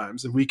of the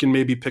times. And we can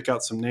maybe pick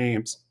out some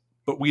names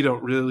but we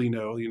don't really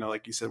know.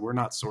 Like you said, we're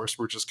not source.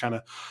 We're just kind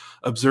of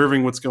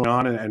observing what's going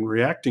on and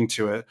reacting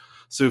to it.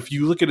 So if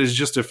you look at it as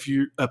just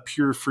a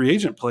pure free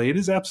agent play, it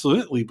is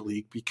absolutely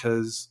bleak,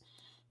 because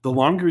the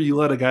longer you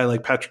let a guy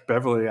like Patrick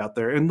Beverley out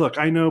there, and look,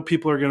 I know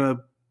people are going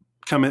to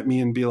come at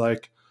me and be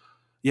like,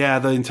 yeah,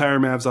 the entire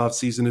Mavs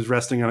offseason is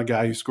resting on a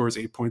guy who scores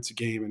 8 points a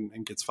game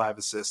and gets 5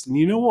 assists. And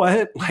you know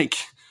what? Like,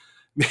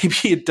 maybe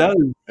it does.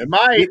 It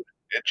might.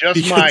 It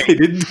just might. They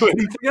didn't do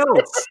anything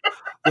else.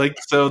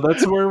 So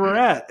that's where we're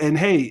at. And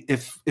hey,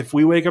 if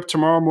we wake up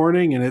tomorrow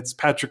morning and it's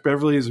Patrick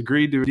Beverley has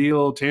agreed to a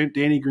deal,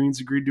 Danny Green's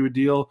agreed to a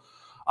deal,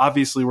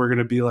 obviously we're going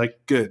to be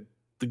like, good.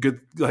 The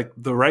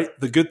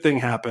good thing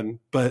happened.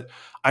 But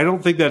I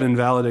don't think that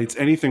invalidates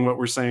anything what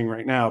we're saying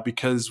right now,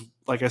 because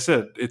like I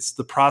said, it's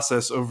the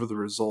process over the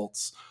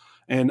results.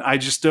 And I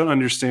just don't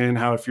understand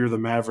how, if you're the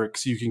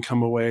Mavericks, you can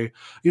come away.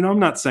 I'm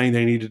not saying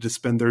they needed to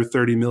spend their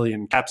 $30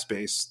 million cap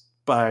space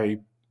by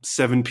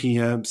 7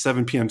 p.m.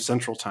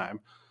 Central Time,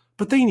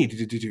 but they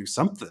needed to do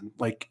something.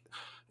 Like,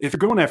 if you're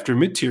going after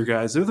mid-tier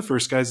guys, they're the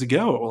first guys to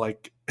go.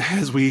 Like,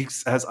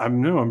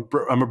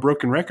 I'm a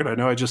broken record. I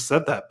know I just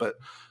said that, but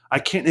I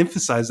can't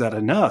emphasize that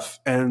enough.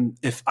 And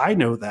if I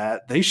know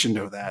that, they should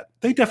know that.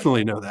 They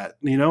definitely know that.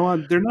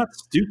 They're not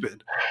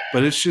stupid,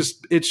 but it's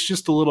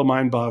just a little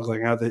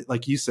mind-boggling how they,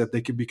 like you said,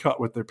 they could be caught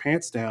with their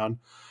pants down.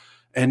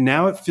 And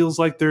now it feels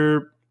like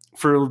they're,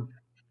 for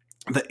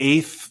the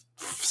 8th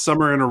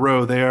summer in a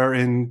row, they are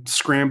in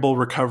scramble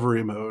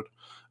recovery mode.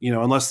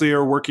 Unless they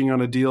are working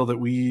on a deal that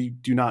we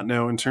do not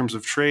know in terms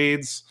of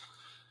trades.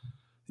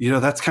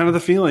 That's kind of the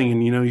feeling.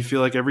 And, you feel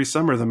like every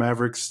summer the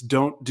Mavericks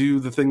don't do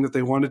the thing that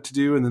they wanted to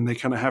do, and then they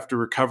kind of have to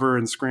recover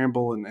and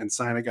scramble and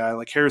sign a guy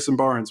like Harrison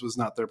Barnes was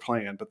not their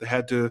plan, but they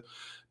had to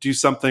do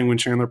something when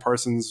Chandler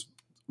Parsons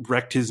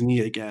wrecked his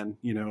knee again.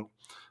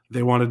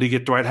 They wanted to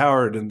get Dwight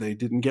Howard and they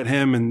didn't get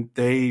him. And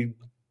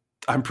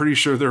I'm pretty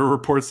sure there were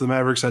reports the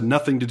Mavericks had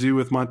nothing to do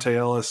with Monte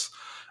Ellis.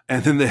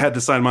 And then they had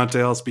to sign Monte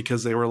Ellis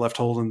because they were left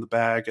holding the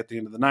bag at the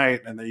end of the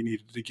night and they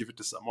needed to give it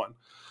to someone.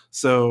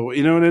 So,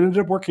 it ended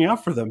up working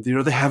out for them.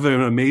 They have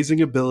an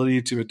amazing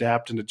ability to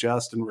adapt and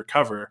adjust and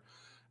recover.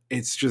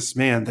 It's just,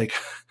 man,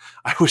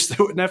 I wish they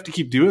wouldn't have to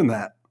keep doing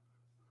that.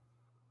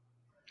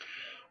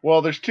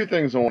 Well, there's 2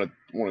 things I want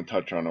to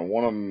touch on. And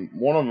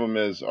one of them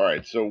is, all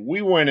right, so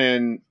we went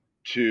in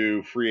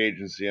to free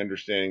agency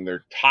understanding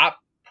their top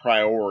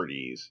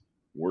priorities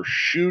were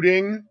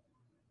shooting,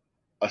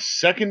 a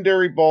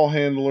secondary ball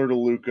handler to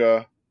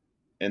Luka,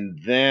 and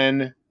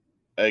then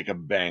like a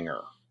banger.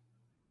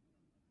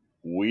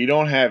 We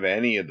don't have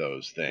any of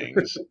those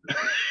things.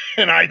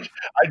 And I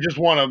just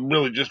want to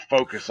really just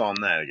focus on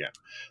that again.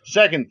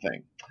 Second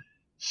thing.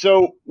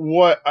 So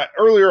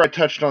earlier I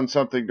touched on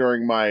something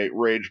during my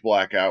Rage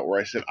Blackout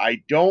where I said,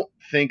 I don't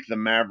think the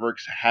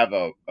Mavericks have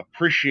a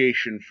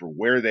appreciation for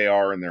where they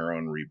are in their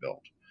own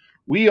rebuild.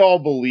 We all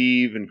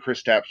believe in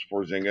Kristaps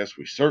Porzingis.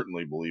 We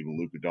certainly believe in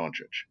Luka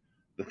Doncic.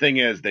 The thing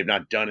is, they've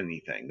not done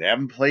anything. They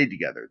haven't played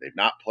together. They've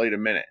not played a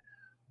minute.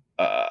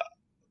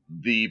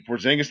 The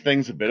Porzingis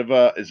thing's a bit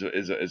of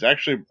is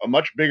actually a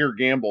much bigger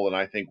gamble than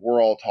I think we're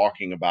all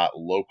talking about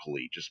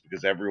locally, just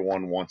because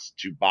everyone wants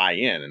to buy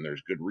in, and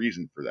there's good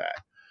reason for that.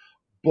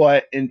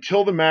 But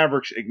until the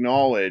Mavericks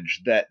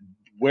acknowledge that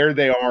where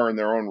they are in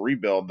their own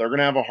rebuild, they're going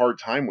to have a hard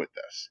time with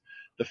this.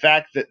 The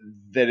fact that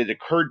it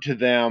occurred to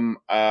them,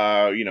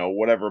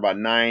 about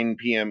 9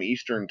 p.m.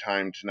 Eastern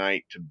time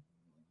tonight to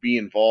be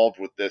involved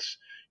with this,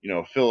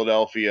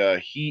 Philadelphia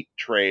Heat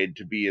trade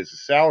to be as a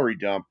salary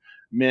dump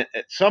meant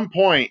at some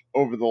point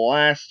over the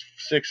last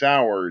 6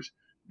 hours,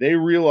 they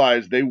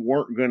realized they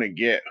weren't going to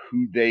get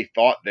who they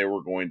thought they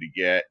were going to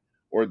get,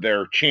 or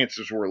their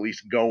chances were at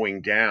least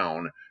going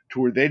down to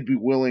where they'd be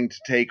willing to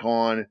take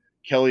on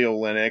Kelly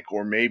Olynyk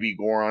or maybe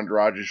Goran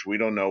Dragic. We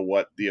don't know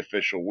what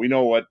we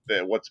know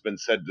what's been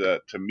said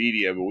to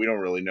media, but we don't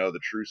really know the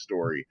true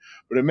story.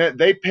 But it meant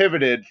they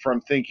pivoted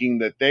from thinking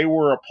that they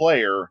were a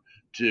player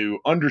to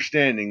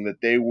understanding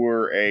that they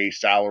were a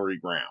salary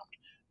ground.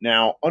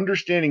 Now,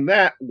 understanding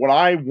that, what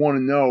I want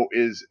to know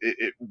is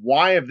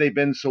why have they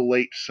been so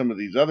late to some of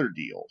these other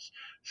deals?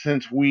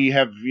 Since we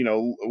have,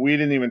 we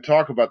didn't even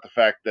talk about the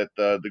fact that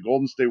the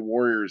Golden State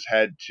Warriors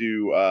had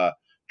to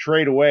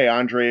trade away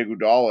Andre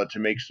Iguodala to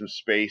make some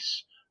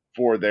space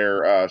for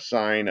their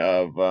sign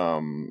of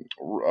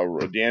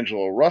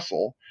D'Angelo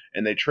Russell,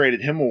 and they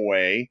traded him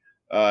away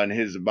in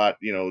his about,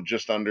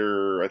 just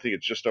under, I think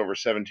it's just over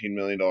 $17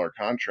 million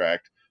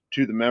contract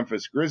to the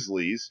Memphis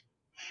Grizzlies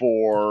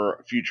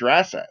for future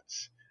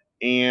assets.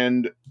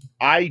 And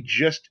I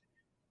just,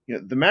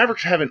 the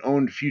Mavericks haven't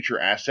owned future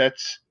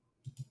assets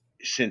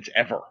since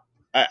ever.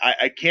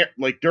 I can't,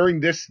 like,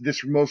 during this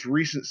most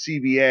recent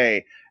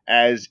CBA,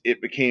 as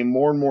it became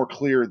more and more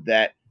clear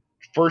that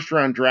first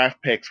round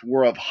draft picks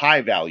were of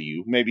high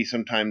value, maybe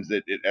sometimes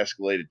it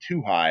escalated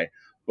too high,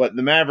 but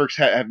the Mavericks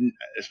have,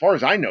 as far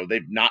as I know,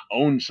 they've not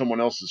owned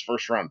someone else's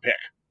first round pick.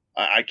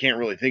 I can't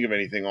really think of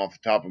anything off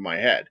the top of my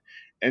head.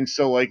 And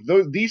so, like,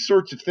 these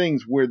sorts of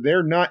things where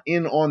they're not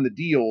in on the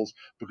deals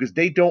because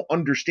they don't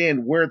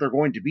understand where they're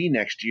going to be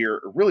next year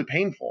are really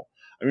painful.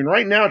 I mean,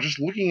 right now, just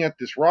looking at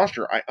this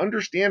roster, I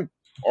understand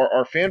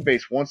our fan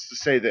base wants to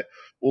say that,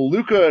 well,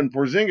 Luka and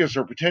Porzingis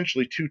are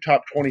potentially 2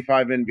 top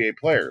 25 NBA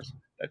players.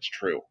 That's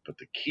true, but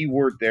the key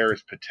word there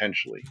is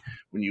potentially.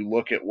 When you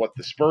look at what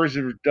the Spurs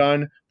have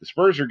done, the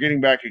Spurs are getting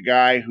back a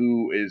guy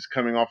who is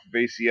coming off of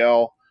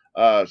ACL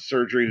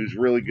surgery, who's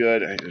really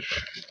good.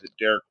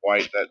 Derek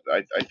White,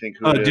 that I think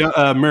who it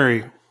is.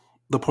 Murray,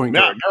 the point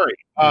guard. Murray,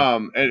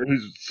 and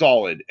who's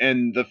solid.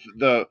 And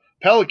the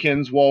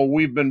Pelicans, while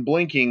we've been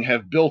blinking,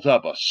 have built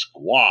up a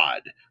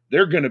squad.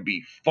 They're going to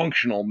be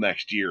functional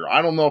next year.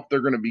 I don't know if they're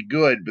going to be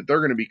good, but they're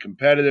going to be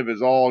competitive as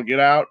all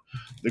get out.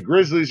 The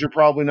Grizzlies are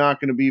probably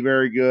not going to be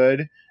very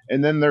good.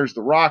 And then there's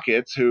the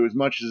Rockets, who, as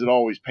much as it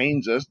always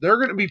pains us, they're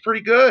going to be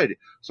pretty good.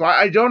 So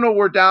I don't know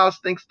where Dallas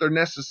thinks they're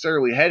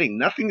necessarily heading.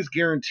 Nothing is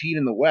guaranteed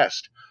in the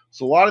West.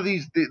 So a lot of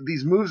these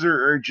moves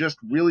are just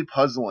really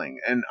puzzling.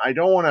 And I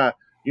don't want to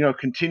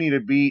continue to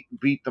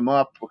beat them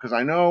up, because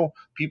I know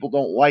people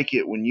don't like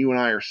it when you and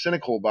I are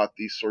cynical about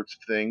these sorts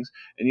of things.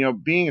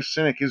 And, being a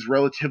cynic is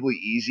relatively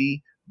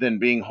easy than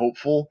being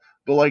hopeful.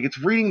 But, it's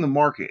reading the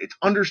market. It's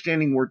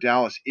understanding where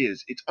Dallas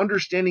is. It's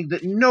understanding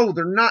that, no,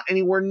 they're not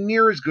anywhere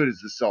near as good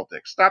as the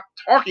Celtics. Stop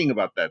talking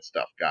about that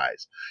stuff,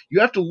 guys. You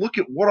have to look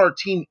at what our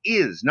team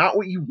is, not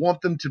what you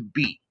want them to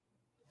be.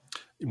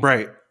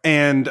 Right.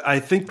 And I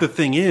think the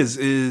thing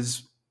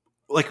is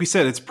like we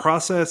said, it's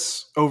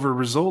process over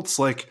results.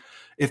 Like,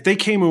 if they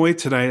came away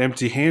tonight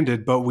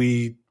empty-handed, but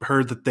we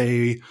heard that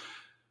they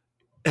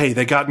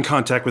got in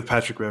contact with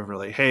Patrick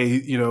Beverley.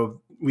 Hey,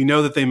 we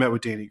know that they met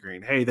with Danny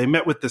Green. Hey, they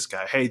met with this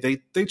guy. Hey,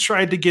 they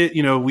tried to get,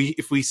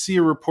 if we see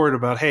a report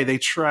about, hey, they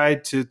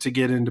tried to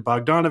get into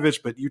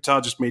Bogdanovich, but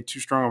Utah just made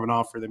too strong of an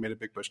offer. They made a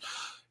big push.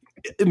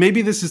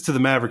 Maybe this is to the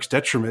Mavericks'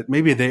 detriment.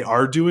 Maybe they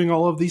are doing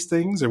all of these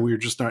things and we're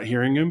just not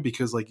hearing them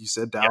because, like you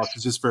said, Dallas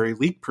is just very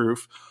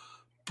leak-proof.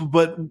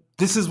 But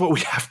this is what we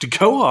have to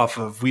go off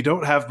of. We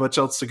don't have much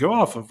else to go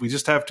off of. We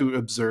just have to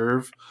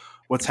observe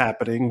what's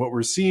happening, what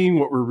we're seeing,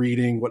 what we're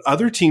reading, what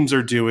other teams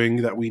are doing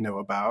that we know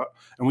about.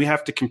 And we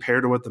have to compare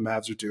to what the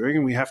Mavs are doing.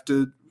 And we have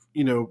to,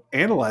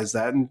 analyze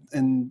that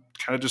and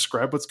kind of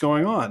describe what's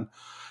going on.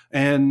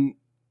 And,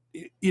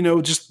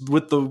 just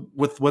with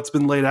what's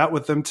been laid out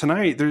with them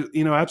tonight, there's,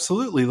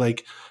 absolutely,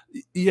 like,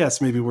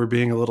 yes, maybe we're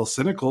being a little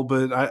cynical,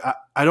 but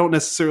I don't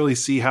necessarily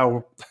see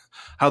how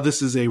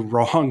this is a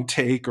wrong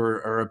take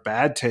or a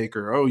bad take,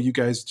 or, oh, you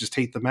guys just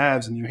hate the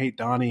Mavs and you hate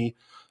Donnie,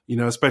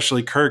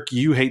 especially Kirk,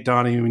 you hate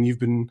Donnie when you've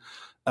been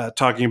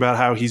talking about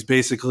how he's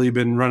basically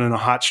been running a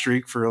hot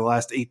streak for the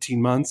last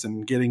 18 months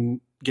and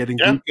getting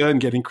Luka and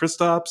getting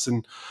Kristaps.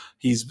 And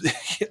he's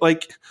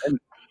like,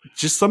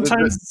 just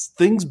sometimes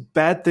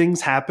bad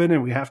things happen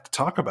and we have to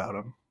talk about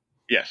them.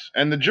 Yes.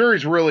 And the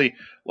jury's really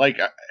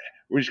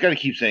we just got to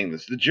keep saying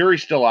this. The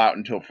jury's still out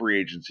until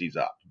free agency's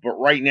up. But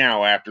right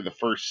now, after the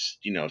first,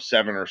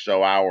 7 or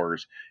so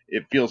hours,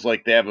 it feels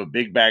like they have a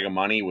big bag of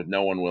money with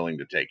no one willing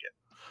to take it.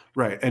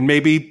 Right. And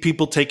maybe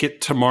people take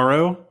it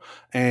tomorrow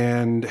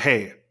and,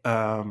 hey,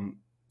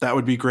 that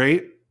would be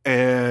great.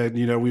 And,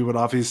 we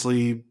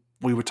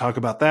would talk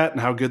about that and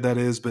how good that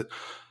is. But,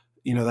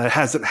 that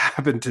hasn't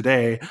happened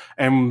today.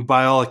 And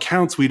by all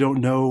accounts, we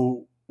don't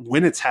know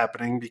when it's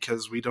happening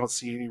because we don't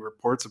see any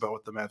reports about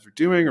what the Mavs are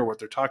doing or what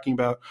they're talking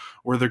about,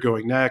 where they're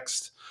going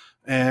next.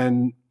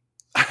 And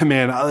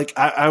man,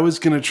 I was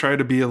going to try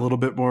to be a little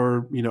bit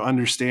more,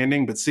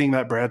 understanding, but seeing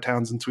that Brad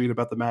Townsend tweet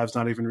about the Mavs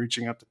not even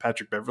reaching out to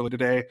Patrick Beverley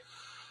today,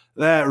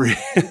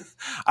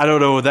 I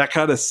don't know, that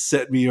kind of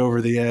set me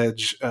over the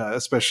edge,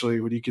 especially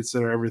when you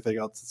consider everything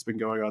else that's been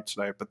going on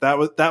tonight. But that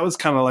was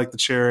kind of like the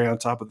cherry on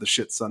top of the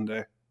shit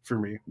sundae for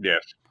me.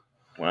 Yes.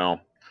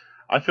 Well,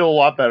 I feel a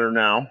lot better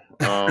now.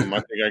 I think I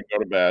can go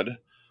to bed.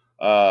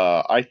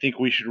 I think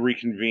we should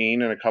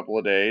reconvene in a couple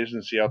of days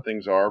and see how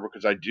things are,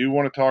 because I do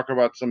want to talk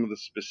about some of the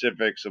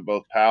specifics of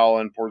both Powell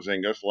and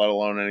Porzingis, let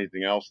alone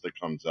anything else that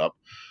comes up.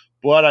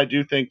 But I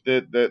do think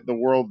that the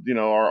world,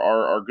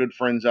 our good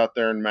friends out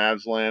there in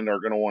Mavs land are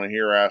going to want to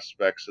hear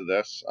aspects of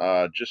this,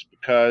 just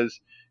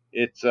because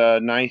it's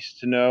nice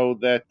to know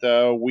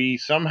that we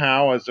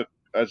somehow, as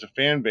a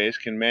fan base,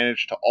 can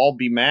manage to all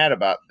be mad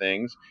about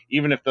things,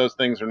 even if those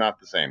things are not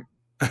the same.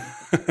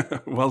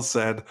 Well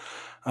said.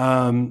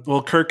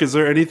 Well, Kirk, is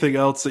there anything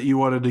else that you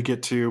wanted to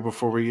get to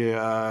before we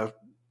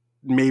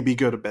maybe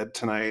go to bed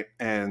tonight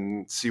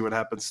and see what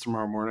happens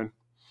tomorrow morning?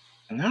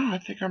 No, I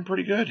think I'm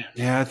pretty good.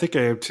 Yeah, I think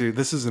I am too.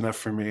 This is enough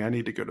for me. I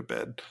need to go to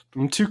bed.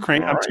 I'm too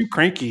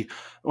cranky.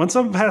 Once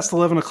I'm past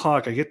 11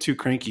 o'clock, I get too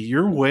cranky.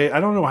 I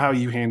don't know how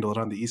you handle it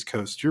on the East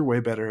Coast. You're way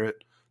better at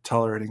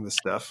tolerating this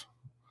stuff.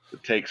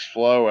 It takes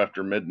flow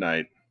after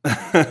midnight.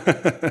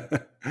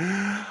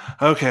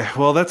 Okay,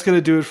 well, that's going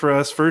to do it for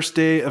us. First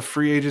day of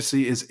free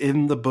agency is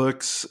in the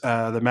books.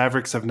 The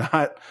Mavericks have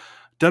not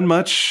done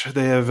much.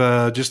 They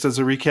have, just as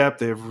a recap,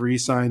 they have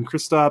re-signed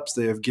Kristaps.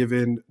 They have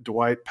given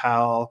Dwight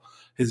Powell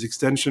his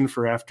extension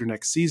for after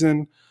next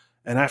season.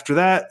 And after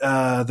that,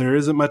 there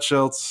isn't much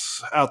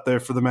else out there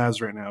for the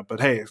Mavs right now. But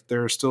hey, if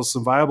there are still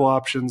some viable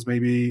options,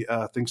 maybe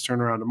things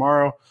turn around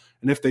tomorrow.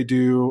 And if they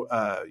do,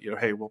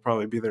 hey, we'll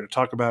probably be there to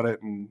talk about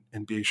it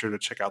and be sure to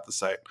check out the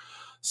site.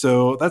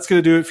 So that's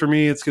going to do it for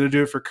me. It's going to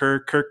do it for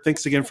Kirk. Kirk,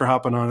 thanks again for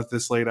hopping on at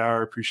this late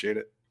hour. Appreciate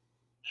it.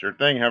 Sure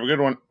thing. Have a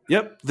good one.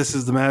 Yep. This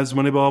is the Mavs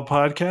Moneyball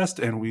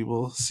podcast, and we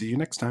will see you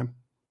next time.